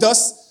saved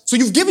us. So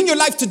you've given your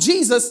life to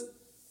Jesus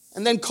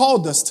and then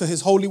called us to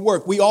his holy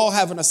work. We all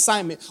have an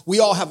assignment. We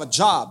all have a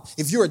job.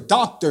 If you're a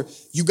doctor,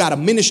 you got a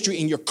ministry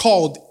and you're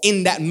called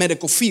in that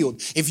medical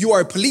field. If you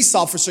are a police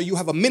officer, you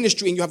have a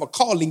ministry and you have a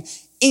calling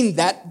in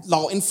that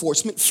law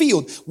enforcement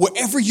field.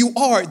 Wherever you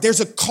are, there's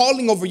a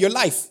calling over your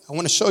life. I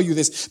want to show you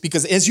this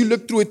because as you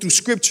look through it through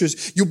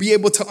scriptures, you'll be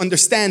able to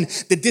understand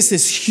that this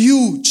is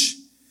huge.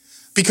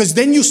 Because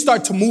then you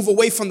start to move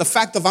away from the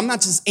fact of I'm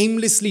not just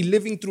aimlessly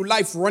living through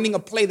life, running a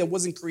play that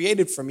wasn't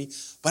created for me,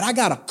 but I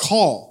got a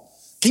call.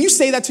 Can you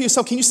say that to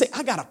yourself? Can you say,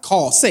 I got a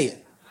call? Say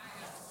it.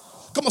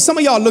 Come on, some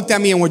of y'all looked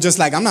at me and were just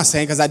like, I'm not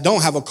saying because I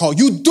don't have a call.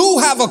 You do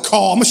have a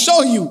call. I'm going to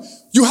show you.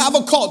 You have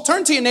a call.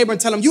 Turn to your neighbor and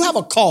tell him you have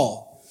a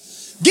call.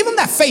 Give him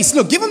that face.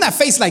 Look, give him that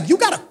face like you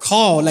got a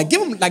call. Like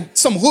give him like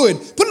some hood.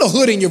 Put a little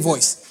hood in your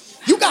voice.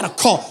 You got a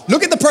call.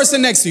 Look at the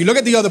person next to you. Look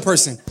at the other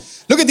person.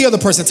 Look at the other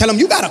person. Tell him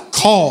you got a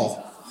call.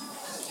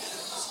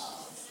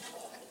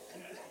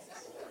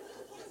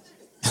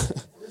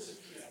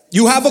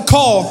 You have a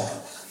call.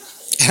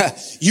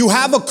 You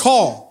have a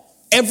call.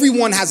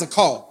 Everyone has a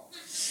call.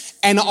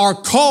 And our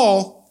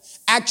call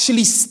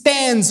actually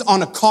stands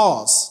on a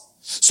cause.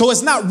 So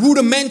it's not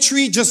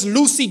rudimentary, just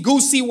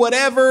loosey-goosey,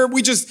 whatever.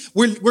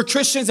 We're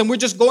Christians and we're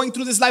just going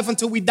through this life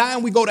until we die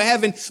and we go to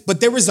heaven. But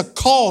there is a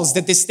cause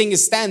that this thing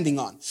is standing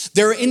on.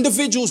 There are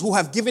individuals who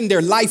have given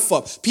their life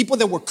up. People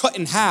that were cut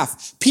in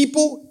half.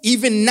 People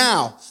even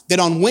now that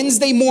on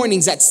Wednesday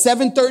mornings at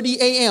 7:30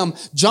 a.m.,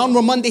 John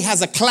Raimondi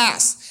has a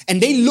class.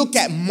 And they look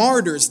at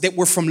martyrs that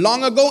were from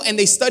long ago, and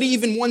they study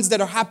even ones that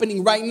are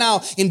happening right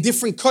now in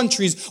different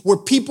countries where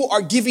people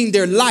are giving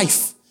their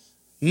life.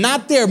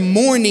 Not their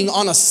mourning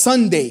on a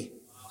Sunday,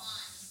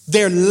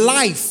 their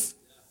life,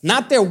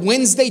 not their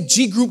Wednesday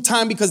G group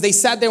time because they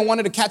sat there and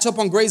wanted to catch up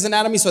on Grey's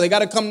Anatomy, so they got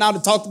to come now to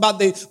talk about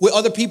with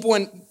other people.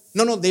 And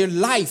no, their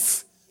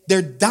life,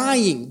 they're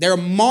dying, they're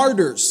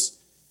martyrs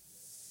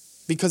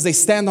because they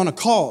stand on a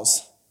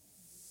cause.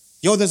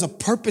 Yo, there's a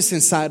purpose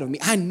inside of me.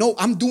 I know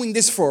I'm doing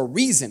this for a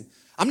reason.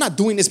 I'm not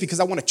doing this because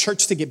I want a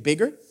church to get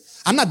bigger.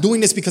 I'm not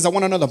doing this because I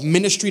want another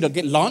ministry to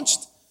get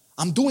launched.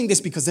 I'm doing this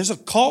because there's a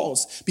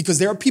cause, because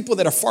there are people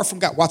that are far from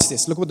God. Watch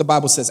this. Look what the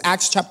Bible says.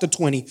 Acts chapter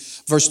 20,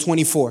 verse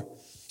 24.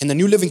 In the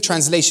New Living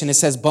Translation, it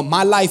says, but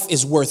my life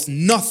is worth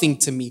nothing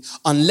to me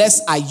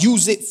unless I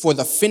use it for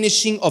the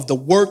finishing of the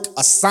work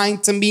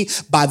assigned to me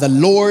by the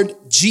Lord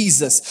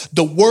Jesus.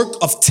 The work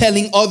of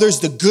telling others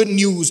the good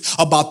news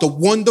about the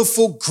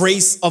wonderful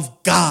grace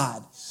of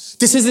God.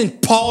 This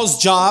isn't Paul's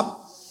job.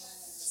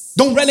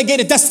 Don't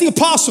relegate it. That's the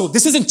apostle.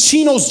 This isn't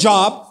Chino's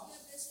job.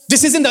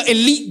 This isn't the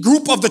elite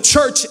group of the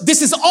church.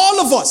 This is all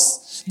of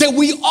us, that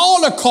we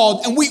all are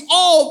called and we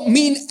all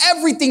mean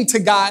everything to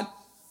God.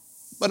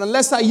 But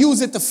unless I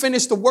use it to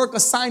finish the work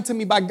assigned to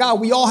me by God,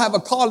 we all have a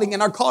calling,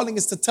 and our calling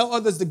is to tell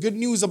others the good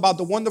news about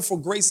the wonderful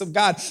grace of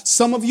God.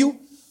 Some of you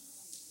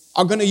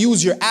are going to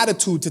use your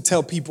attitude to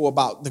tell people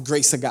about the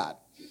grace of God.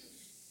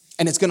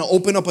 And it's going to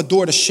open up a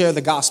door to share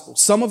the gospel.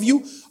 Some of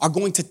you are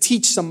going to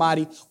teach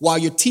somebody while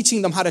you're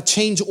teaching them how to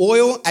change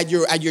oil at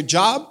your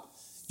job.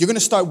 You're going to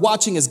start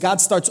watching as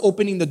God starts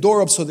opening the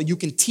door up so that you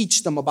can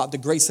teach them about the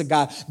grace of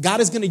God.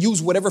 God is going to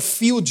use whatever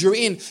field you're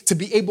in to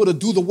be able to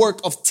do the work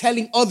of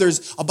telling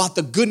others about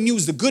the good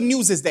news. The good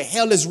news is that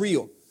hell is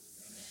real.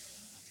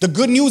 The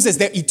good news is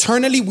that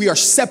eternally we are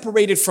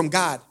separated from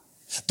God.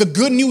 The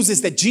good news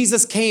is that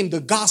Jesus came,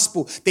 the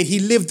gospel, that he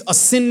lived a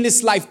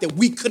sinless life that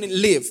we couldn't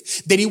live,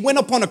 that he went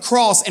up on a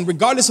cross, and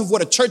regardless of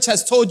what a church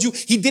has told you,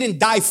 he didn't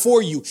die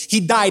for you.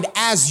 He died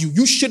as you.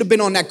 You should have been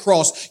on that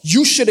cross.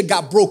 You should have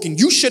got broken.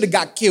 You should have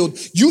got killed.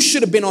 You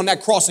should have been on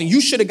that cross, and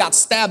you should have got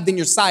stabbed in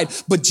your side.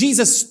 But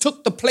Jesus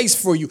took the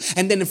place for you.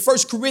 And then in 1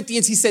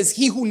 Corinthians, he says,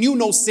 he who knew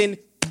no sin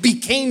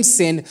became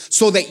sin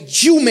so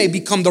that you may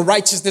become the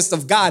righteousness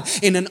of God.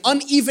 In an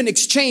uneven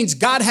exchange,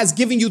 God has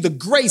given you the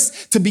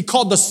grace to be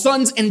called the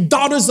sons and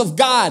daughters of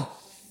God.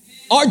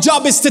 Our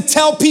job is to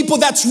tell people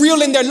that's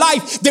real in their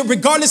life, that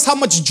regardless how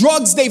much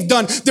drugs they've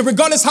done, that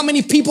regardless how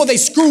many people they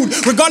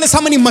screwed, regardless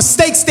how many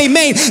mistakes they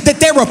made, that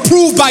they're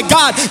approved by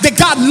God, that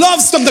God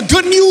loves them. The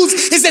good news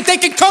is that they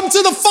can come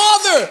to the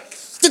Father,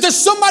 that there's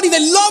somebody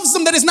that loves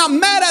them, that is not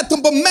mad at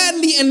them, but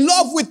madly in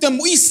love with them.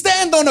 We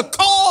stand on a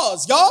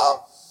cause,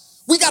 y'all.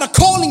 We got a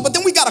calling, but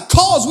then we got a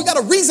cause. We got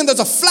a reason. There's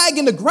a flag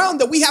in the ground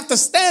that we have to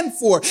stand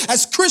for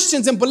as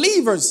Christians and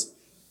believers.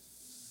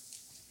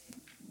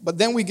 But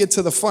then we get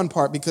to the fun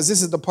part, because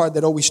this is the part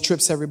that always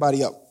trips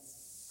everybody up.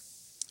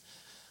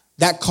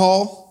 That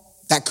call,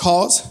 that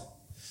cause,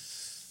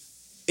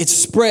 it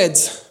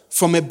spreads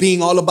from it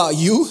being all about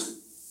you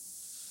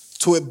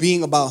to it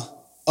being about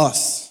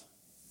us.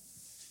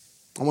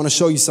 I want to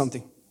show you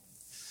something.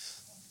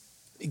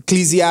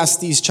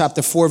 Ecclesiastes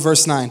chapter 4,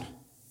 verse 9.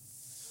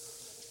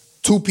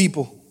 2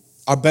 people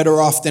are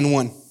better off than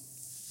one,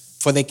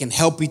 for they can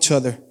help each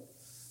other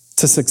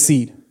to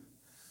succeed.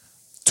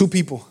 2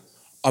 people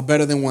are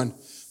better than one,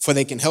 for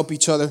they can help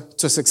each other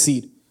to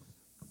succeed.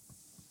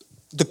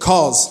 The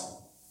cause,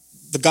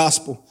 the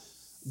gospel,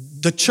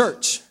 the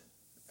church.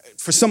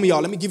 For some of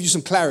y'all, let me give you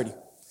some clarity.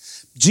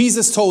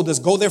 Jesus told us,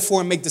 go therefore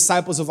and make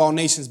disciples of all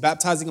nations,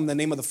 baptizing them in the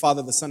name of the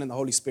Father, the Son, and the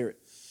Holy Spirit.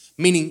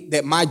 Meaning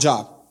that my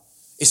job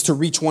is to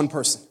reach one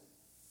person.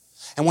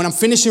 And when I'm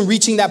finishing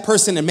reaching that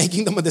person and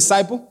making them a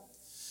disciple,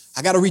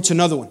 I got to reach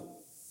another one.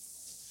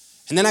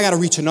 And then I got to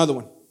reach another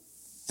one.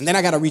 And then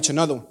I got to reach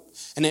another one.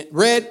 And then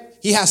Red,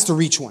 he has to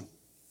reach one.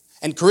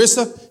 And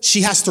Carissa,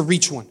 she has to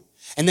reach one.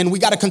 And then we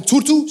got a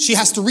Kantutu, she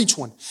has to reach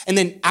one. And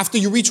then after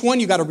you reach one,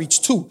 you got to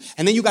reach 2.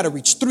 And then you got to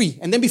reach 3.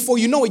 And then before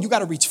you know it, you got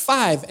to reach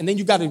 5. And then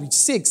you got to reach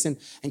 6.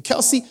 And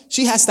Kelsey,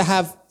 she has to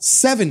have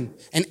 7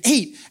 and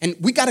 8. And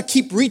we got to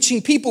keep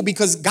reaching people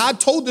because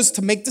God told us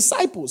to make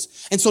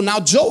disciples. And so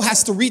now Joe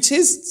has to reach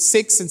his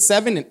 6 and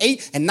 7 and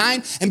 8 and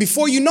 9. And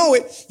before you know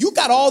it, you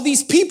got all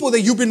these people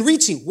that you've been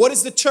reaching. What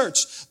is the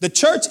church? The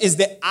church is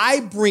that I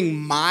bring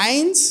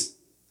mine,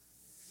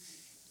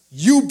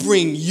 you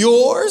bring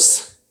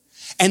yours.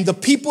 And the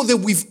people that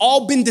we've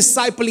all been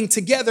discipling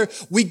together,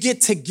 we get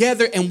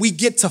together and we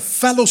get to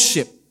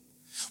fellowship.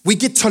 We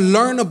get to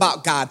learn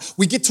about God.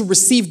 We get to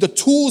receive the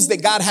tools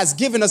that God has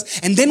given us.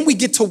 And then we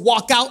get to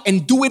walk out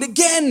and do it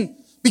again.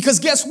 Because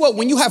guess what?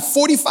 When you have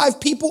 45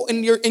 people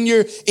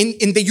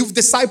that you've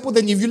discipled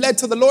and you led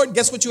to the Lord,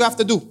 guess what you have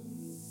to do?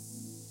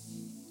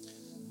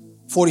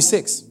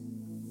 46.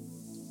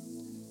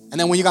 And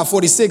then when you got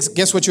 46,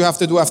 guess what you have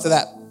to do after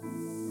that?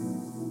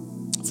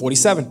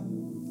 47.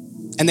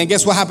 And then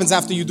guess what happens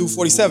after you do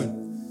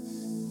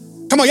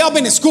 47? Come on, y'all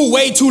been in school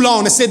way too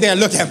long to sit there and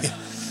look at me.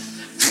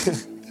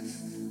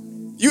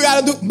 You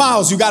got to do,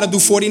 Miles, you got to do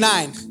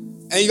 49.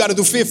 And you got to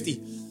do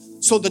 50.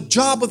 So the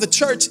job of the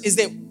church is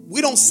that we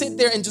don't sit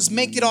there and just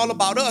make it all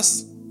about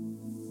us,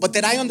 but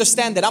that I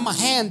understand that I'm a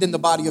hand in the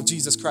body of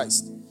Jesus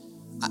Christ.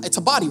 It's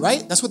a body,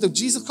 right? That's what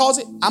Jesus calls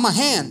it. I'm a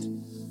hand.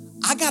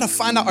 I got to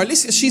find out, or at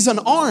least she's an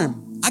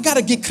arm. I got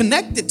to get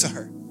connected to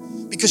her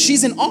because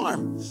she's an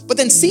arm. But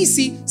then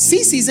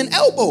Cece's an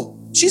elbow.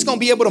 She's going to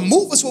be able to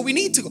move us where we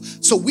need to go.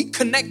 So we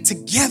connect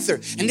together.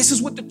 And this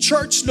is what the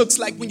church looks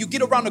like when you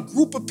get around a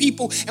group of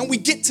people and we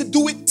get to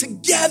do it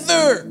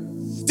together.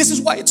 This is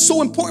why it's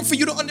so important for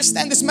you to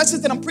understand this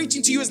message that I'm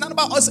preaching to you. It's not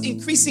about us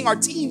increasing our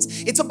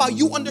teams. It's about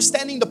you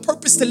understanding the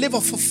purpose to live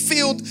a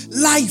fulfilled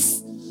life,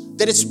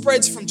 that it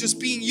spreads from just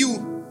being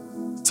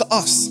you to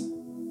us.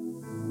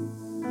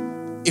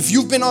 If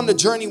you've been on the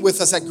journey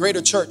with us at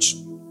Greater Church,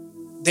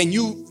 then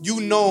you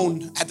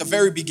known at the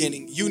very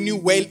beginning, you knew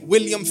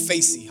William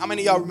Facey. How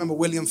many of y'all remember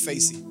William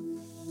Facey?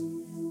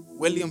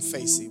 William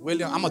Facey.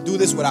 I'm going to do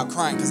this without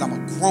crying because I'm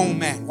a grown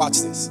man. Watch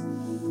this.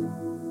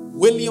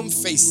 William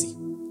Facey.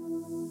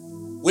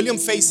 William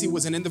Facey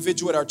was an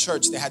individual at our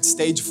church that had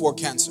stage 4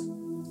 cancer.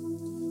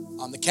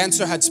 The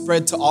cancer had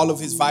spread to all of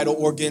his vital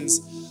organs.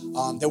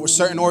 There were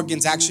certain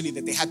organs actually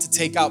that they had to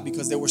take out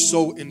because they were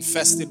so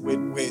infested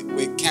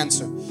with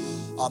cancer.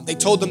 They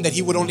told him that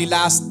he would only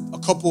last a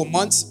couple of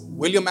months.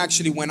 William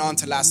actually went on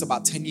to last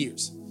about 10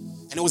 years.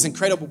 And it was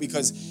incredible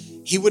because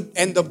he would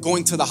end up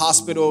going to the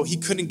hospital. He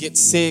couldn't get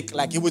sick.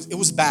 Like it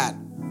was bad.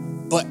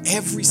 But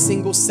every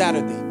single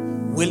Saturday,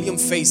 William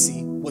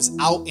Facey was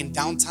out in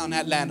downtown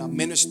Atlanta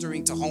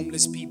ministering to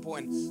homeless people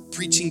and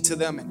preaching to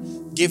them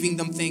and giving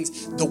them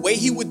things. The way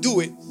he would do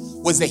it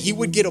was that he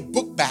would get a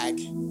book bag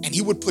and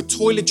he would put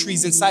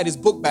toiletries inside his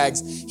book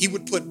bags. He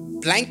would put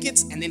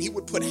blankets and then he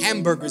would put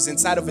hamburgers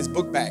inside of his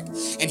book bag.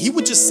 And he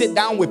would just sit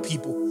down with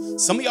people.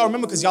 Some of y'all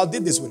remember because y'all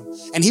did this with him.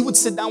 And he would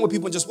sit down with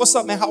people and just, what's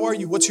up, man? How are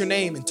you? What's your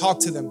name? And talk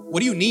to them.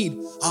 What do you need?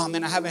 Oh,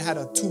 man, I haven't had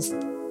a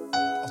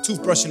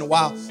toothbrush in a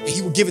while. And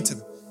he would give it to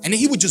them. And then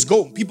he would just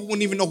go. People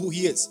wouldn't even know who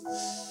he is.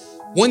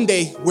 One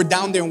day, we're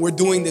down there and we're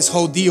doing this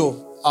whole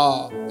deal.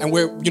 And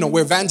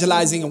we're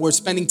evangelizing and we're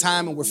spending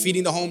time and we're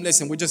feeding the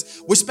homeless and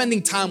we're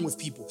spending time with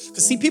people.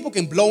 Because see, people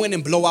can blow in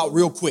and blow out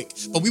real quick.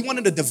 But we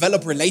wanted to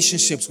develop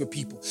relationships with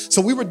people.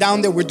 So we were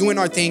down there, we're doing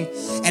our thing.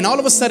 And all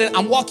of a sudden,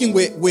 I'm walking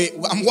with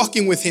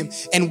him.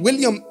 And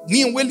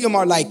me and William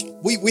are like,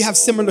 we have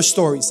similar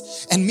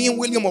stories. And me and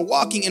William are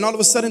walking. And all of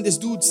a sudden, this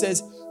dude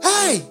says,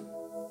 hey,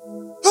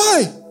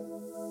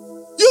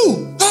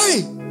 you.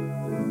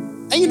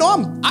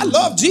 And I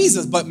love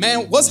Jesus, but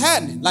man, what's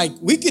happening? Like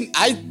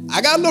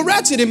I got a little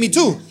ratchet in me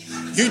too.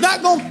 You're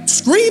not gonna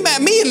scream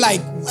at me and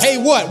like, hey,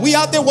 what? We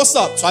out there, what's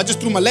up? So I just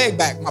threw my leg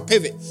back, my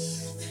pivot,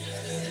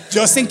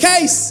 just in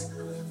case.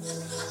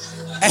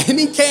 And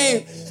he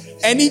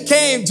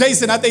came,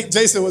 Jason, I think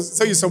Jason was,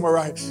 so you somewhere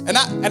right. And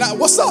I,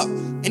 what's up?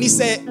 And he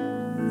said,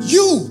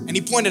 you, and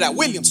he pointed at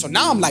William. So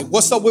now I'm like,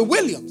 what's up with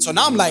William? So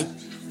now I'm like,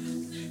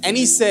 and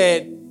he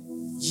said,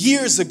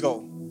 years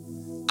ago,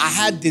 I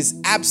had this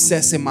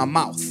abscess in my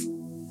mouth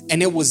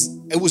and it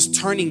was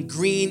turning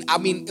green. I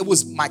mean,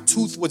 my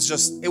tooth was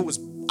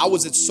I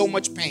was in so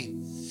much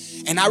pain.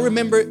 And I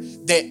remember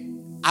that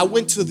I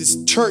went to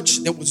this church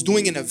that was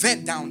doing an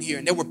event down here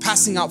and they were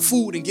passing out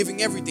food and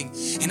giving everything.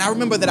 And I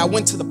remember that I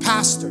went to the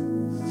pastor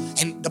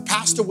and the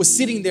pastor was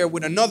sitting there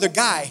with another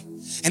guy.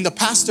 And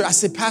I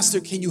said, Pastor,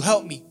 can you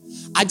help me?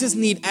 I just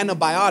need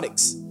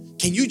antibiotics.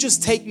 Can you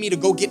just take me to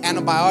go get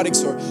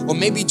antibiotics or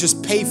maybe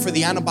just pay for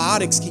the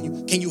antibiotics?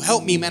 Can you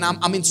help me, man?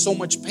 I'm in so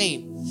much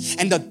pain.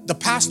 And the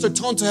pastor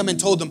turned to him and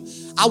told him,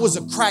 I was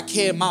a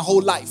crackhead my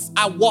whole life.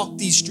 I walked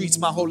these streets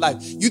my whole life.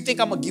 You think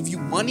I'm going to give you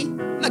money?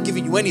 I'm not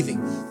giving you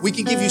anything. We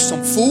can give you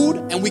some food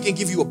and we can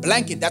give you a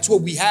blanket. That's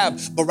what we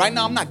have. But right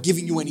now, I'm not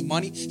giving you any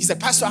money. He's like,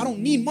 Pastor, I don't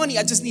need money.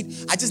 I just need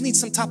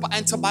some type of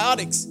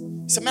antibiotics.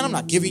 He said, man, I'm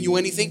not giving you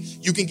anything.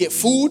 You can get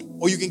food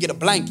or you can get a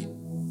blanket.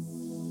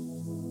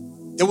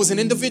 There was an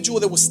individual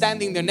that was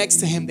standing there next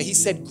to him that he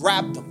said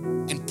grabbed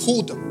him and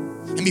pulled him.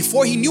 And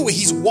before he knew it,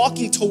 he's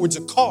walking towards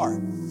a car.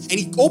 And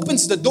he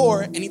opens the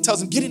door and he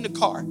tells him, get in the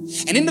car.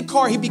 And in the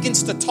car, he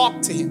begins to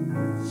talk to him.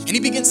 And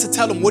he begins to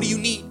tell him, what do you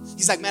need?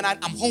 He's like, man,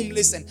 I'm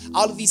homeless and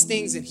all of these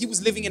things. And he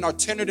was living an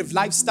alternative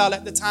lifestyle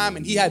at the time.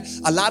 And he had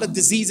a lot of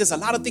diseases, a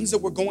lot of things that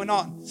were going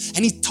on.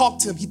 And he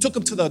talked to him. He took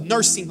him to the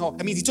nursing home.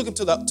 He took him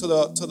to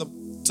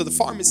the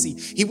pharmacy.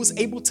 He was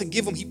able to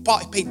give him, he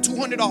paid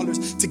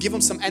 $200 to give him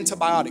some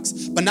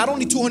antibiotics. But not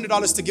only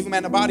 $200 to give him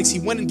antibiotics, he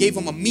went and gave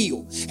him a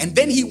meal. And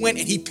then he went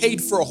and he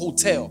paid for a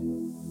hotel.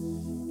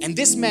 And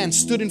this man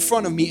stood in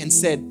front of me and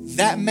said,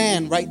 that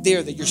man right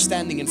there that you're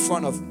standing in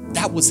front of,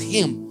 that was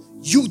him.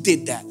 You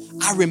did that.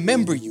 I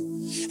remember you.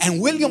 And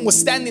William was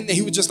standing there.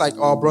 He was just like,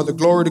 oh, brother,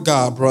 glory to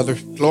God, brother.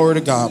 Glory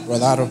to God,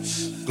 brother.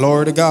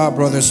 Glory to God,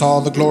 brother. It's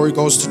all the glory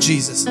goes to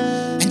Jesus.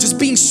 And just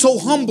being so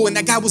humble. And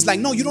that guy was like,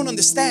 no, you don't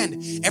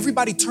understand.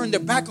 Everybody turned their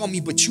back on me,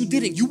 but you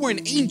didn't. You were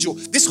an angel.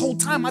 This whole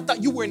time I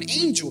thought you were an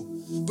angel,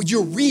 but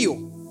you're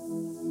real.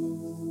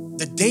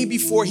 The day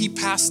before he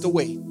passed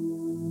away,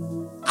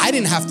 I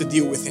didn't have to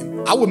deal with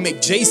him. I would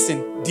make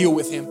Jason deal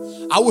with him.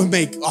 I would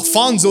make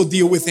Alfonso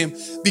deal with him,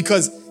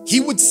 because he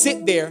would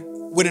sit there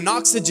with an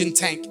oxygen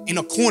tank in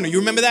a corner. You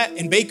remember that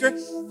in Baker?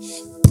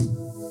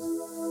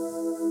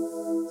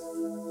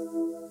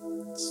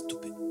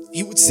 Stupid.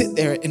 He would sit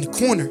there in the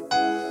corner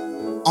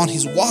on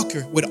his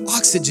walker with an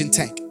oxygen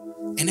tank.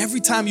 And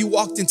every time you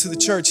walked into the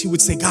church, he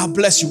would say, God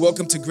bless you.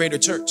 Welcome to Greater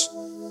Church.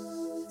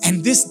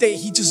 And this day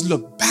he just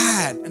looked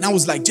bad. And I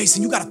was like,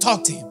 Jason, you got to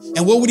talk to him.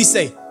 And what would he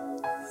say?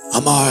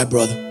 I'm all right,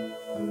 brother.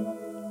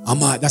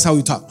 I'm all right. That's how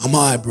we talk. I'm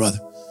all right, brother.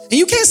 And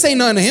you can't say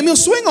nothing to him. He'll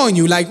swing on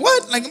you. Like,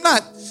 what? Like, I'm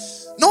not.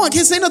 No, I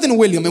can't say nothing to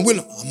William. And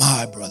William, I'm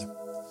all right, brother.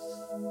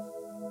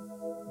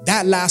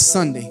 That last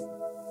Sunday,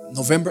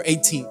 November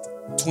 18th,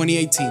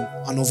 2018,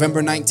 on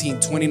November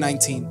 19th,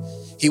 2019,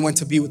 he went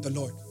to be with the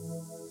Lord.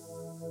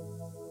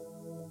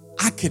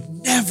 I could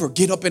never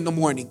get up in the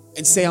morning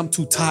and say I'm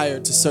too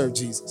tired to serve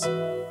Jesus.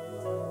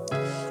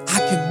 I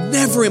could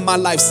never in my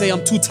life say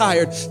I'm too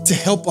tired to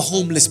help a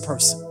homeless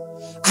person.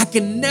 I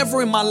can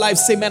never in my life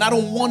say, man, I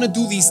don't want to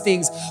do these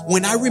things,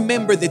 when I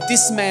remember that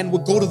this man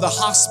would go to the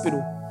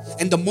hospital,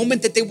 and the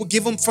moment that they would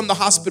give him from the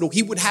hospital,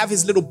 he would have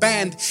his little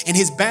band, and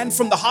his band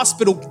from the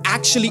hospital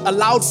actually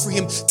allowed for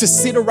him to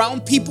sit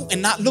around people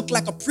and not look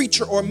like a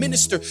preacher or a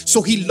minister.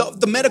 So he loved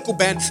the medical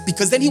band,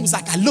 because then he was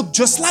like, I look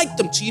just like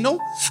them, Chino.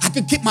 I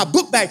could get my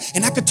book bag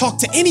and I could talk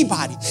to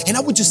anybody, and I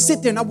would just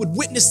sit there and I would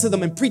witness to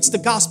them and preach the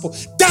gospel.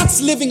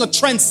 That's living a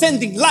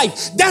transcending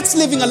life. That's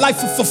living a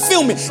life of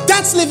fulfillment.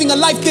 That's living a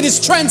life that is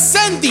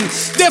transcending,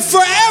 that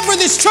forever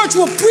this church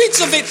will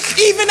preach of it.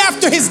 Even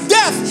after his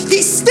death,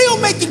 he's still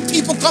making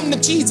people come to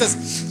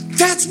Jesus.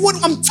 That's what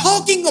I'm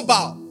talking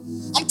about.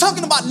 I'm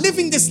talking about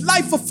living this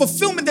life of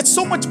fulfillment that's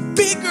so much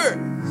bigger.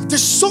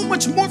 There's so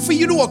much more for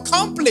you to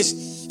accomplish.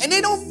 And they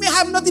don't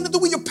have nothing to do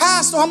with your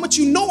past or how much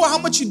you know or how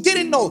much you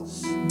didn't know.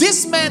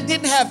 This man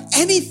didn't have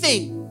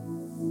anything,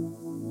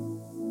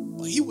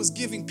 but he was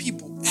giving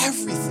people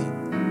everything.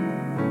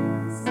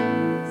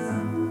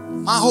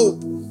 My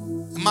hope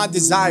and my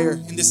desire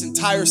in this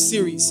entire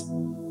series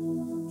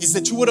is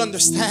that you would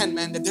understand,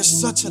 man, that there's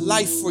such a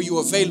life for you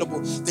available,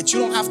 that you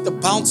don't have to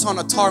bounce on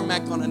a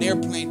tarmac on an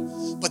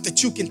airplane, but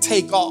that you can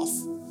take off,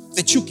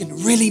 that you can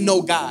really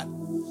know God,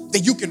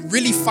 that you can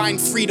really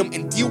find freedom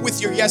and deal with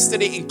your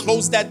yesterday and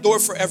close that door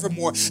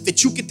forevermore,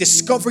 that you can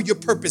discover your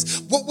purpose.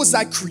 What was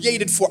I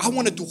created for? I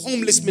want to do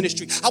homeless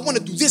ministry. I want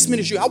to do this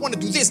ministry. I want to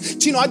do this.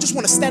 Chino, I just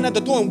want to stand at the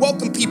door and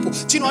welcome people.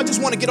 Chino, I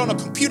just want to get on a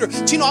computer.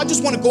 Chino, I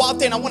just want to go out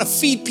there and I want to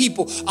feed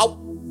people.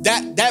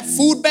 That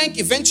food bank,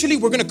 eventually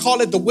we're going to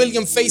call it the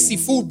William Facey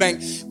Food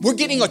Bank. We're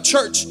getting a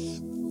church,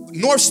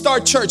 North Star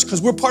Church,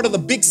 because we're part of the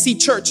Big C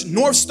Church.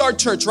 North Star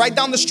Church, right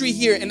down the street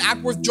here in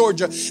Ackworth,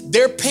 Georgia.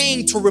 They're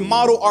paying to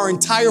remodel our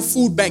entire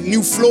food bank.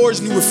 New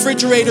floors, new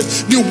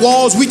refrigerators, new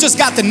walls. We just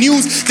got the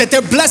news that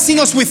they're blessing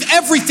us with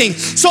everything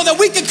so that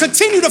we can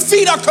continue to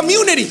feed our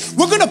community.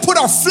 We're going to put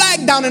our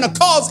flag down in a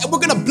cause and we're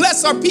going to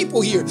bless our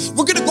people here.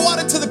 We're going to go out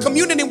into the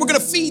community and we're going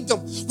to feed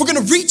them. We're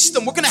going to reach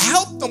them. We're going to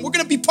help them. We're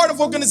going to be part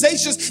of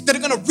organizations that are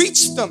going to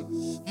reach them.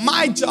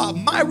 My job,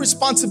 my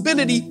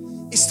responsibility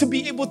is to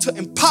be able to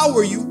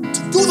empower you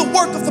to do the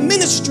work of the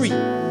ministry.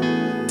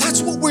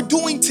 That's what we're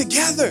doing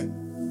together.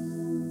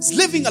 It's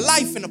living a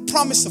life in a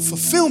promise of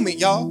fulfillment,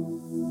 y'all.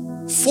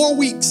 4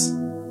 weeks.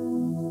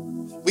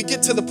 We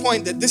get to the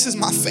point that this is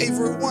my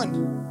favorite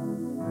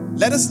one.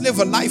 Let us live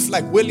a life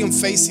like William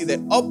Facey, that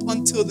up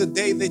until the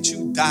day that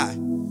you die,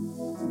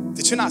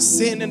 that you're not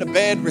sitting in a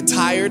bed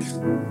retired,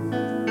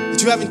 that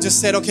you haven't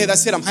just said, okay,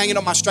 that's it, I'm hanging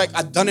up my strike,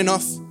 I've done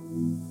enough.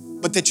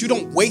 But that you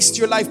don't waste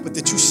your life, but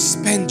that you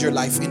spend your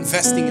life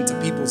investing into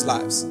people's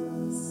lives.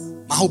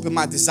 My hope and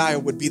my desire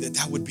would be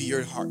that would be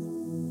your heart.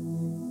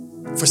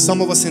 For some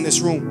of us in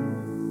this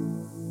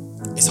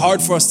room, it's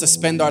hard for us to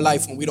spend our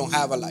life when we don't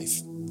have a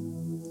life.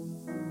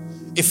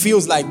 It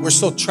feels like we're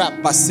so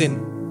trapped by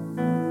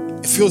sin.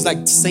 It feels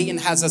like Satan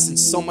has us in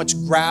so much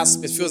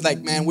grasp. It feels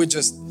like, man, we're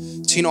just,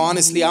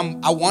 honestly,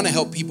 I want to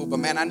help people, but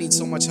man, I need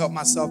so much help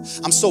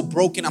myself. I'm so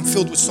broken. I'm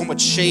filled with so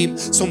much shame,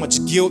 so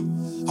much guilt.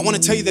 I want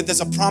to tell you that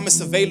there's a promise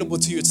available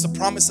to you. It's the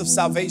promise of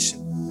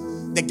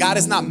salvation. That God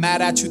is not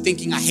mad at you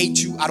thinking, I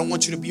hate you, I don't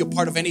want you to be a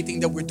part of anything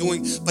that we're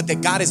doing, but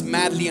that God is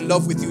madly in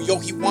love with you. Yo,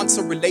 he wants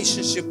a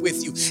relationship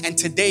with you. And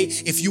today,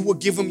 if you will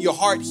give him your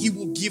heart, he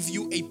will give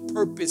you a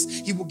purpose.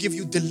 He will give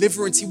you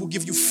deliverance. He will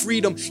give you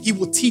freedom. He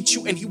will teach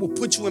you and he will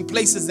put you in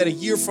places that a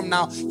year from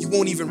now, you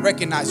won't even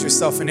recognize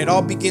yourself. And it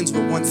all begins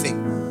with one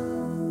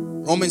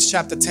thing. Romans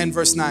chapter 10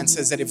 verse 9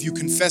 says that if you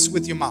confess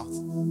with your mouth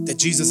that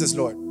Jesus is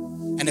Lord,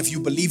 and if you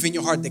believe in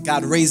your heart that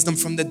God raised them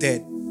from the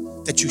dead,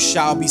 that you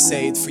shall be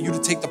saved, for you to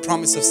take the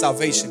promise of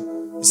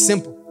salvation. It's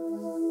simple.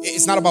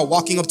 It's not about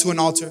walking up to an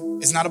altar.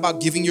 It's not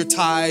about giving your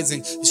tithes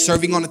and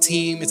serving on a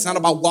team. It's not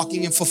about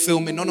walking in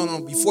fulfillment.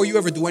 No. Before you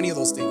ever do any of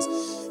those things,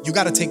 you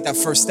got to take that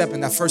first step.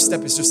 And that first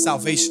step is just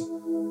salvation.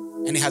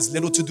 And it has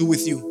little to do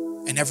with you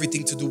and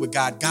everything to do with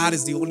God. God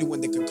is the only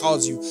one that can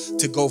cause you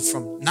to go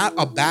from not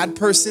a bad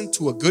person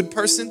to a good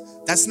person.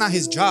 That's not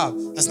his job.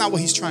 That's not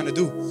what he's trying to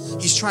do.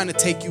 He's trying to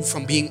take you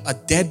from being a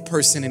dead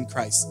person in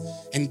Christ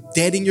and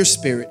dead in your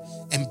spirit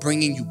and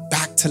bringing you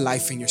back to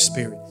life in your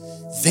spirit.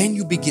 Then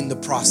you begin the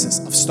process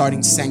of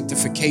starting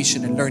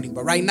sanctification and learning.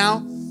 But right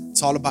now,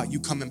 it's all about you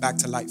coming back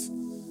to life.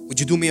 Would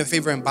you do me a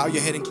favor and bow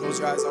your head and close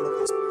your eyes all over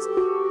this place?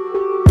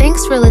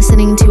 Thanks for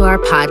listening to our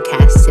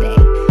podcast today.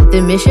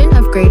 The mission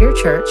of Greater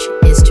Church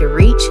is to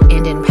reach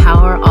and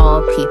empower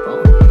all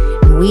people.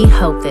 And we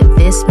hope that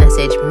this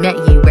message met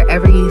you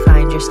wherever you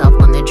find yourself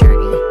on the journey.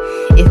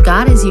 If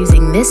God is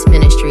using this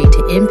ministry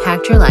to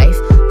impact your life,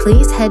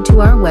 please head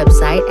to our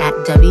website at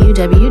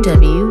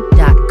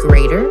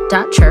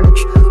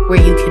www.greater.church,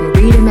 where you can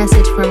read a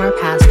message from our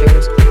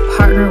pastors,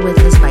 partner with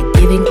us by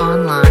giving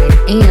online,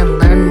 and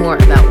learn more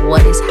about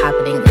what is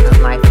happening in the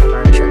life of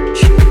our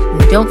church.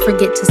 And don't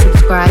forget to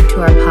subscribe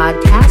to our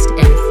podcast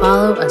and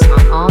follow us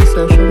on all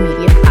social media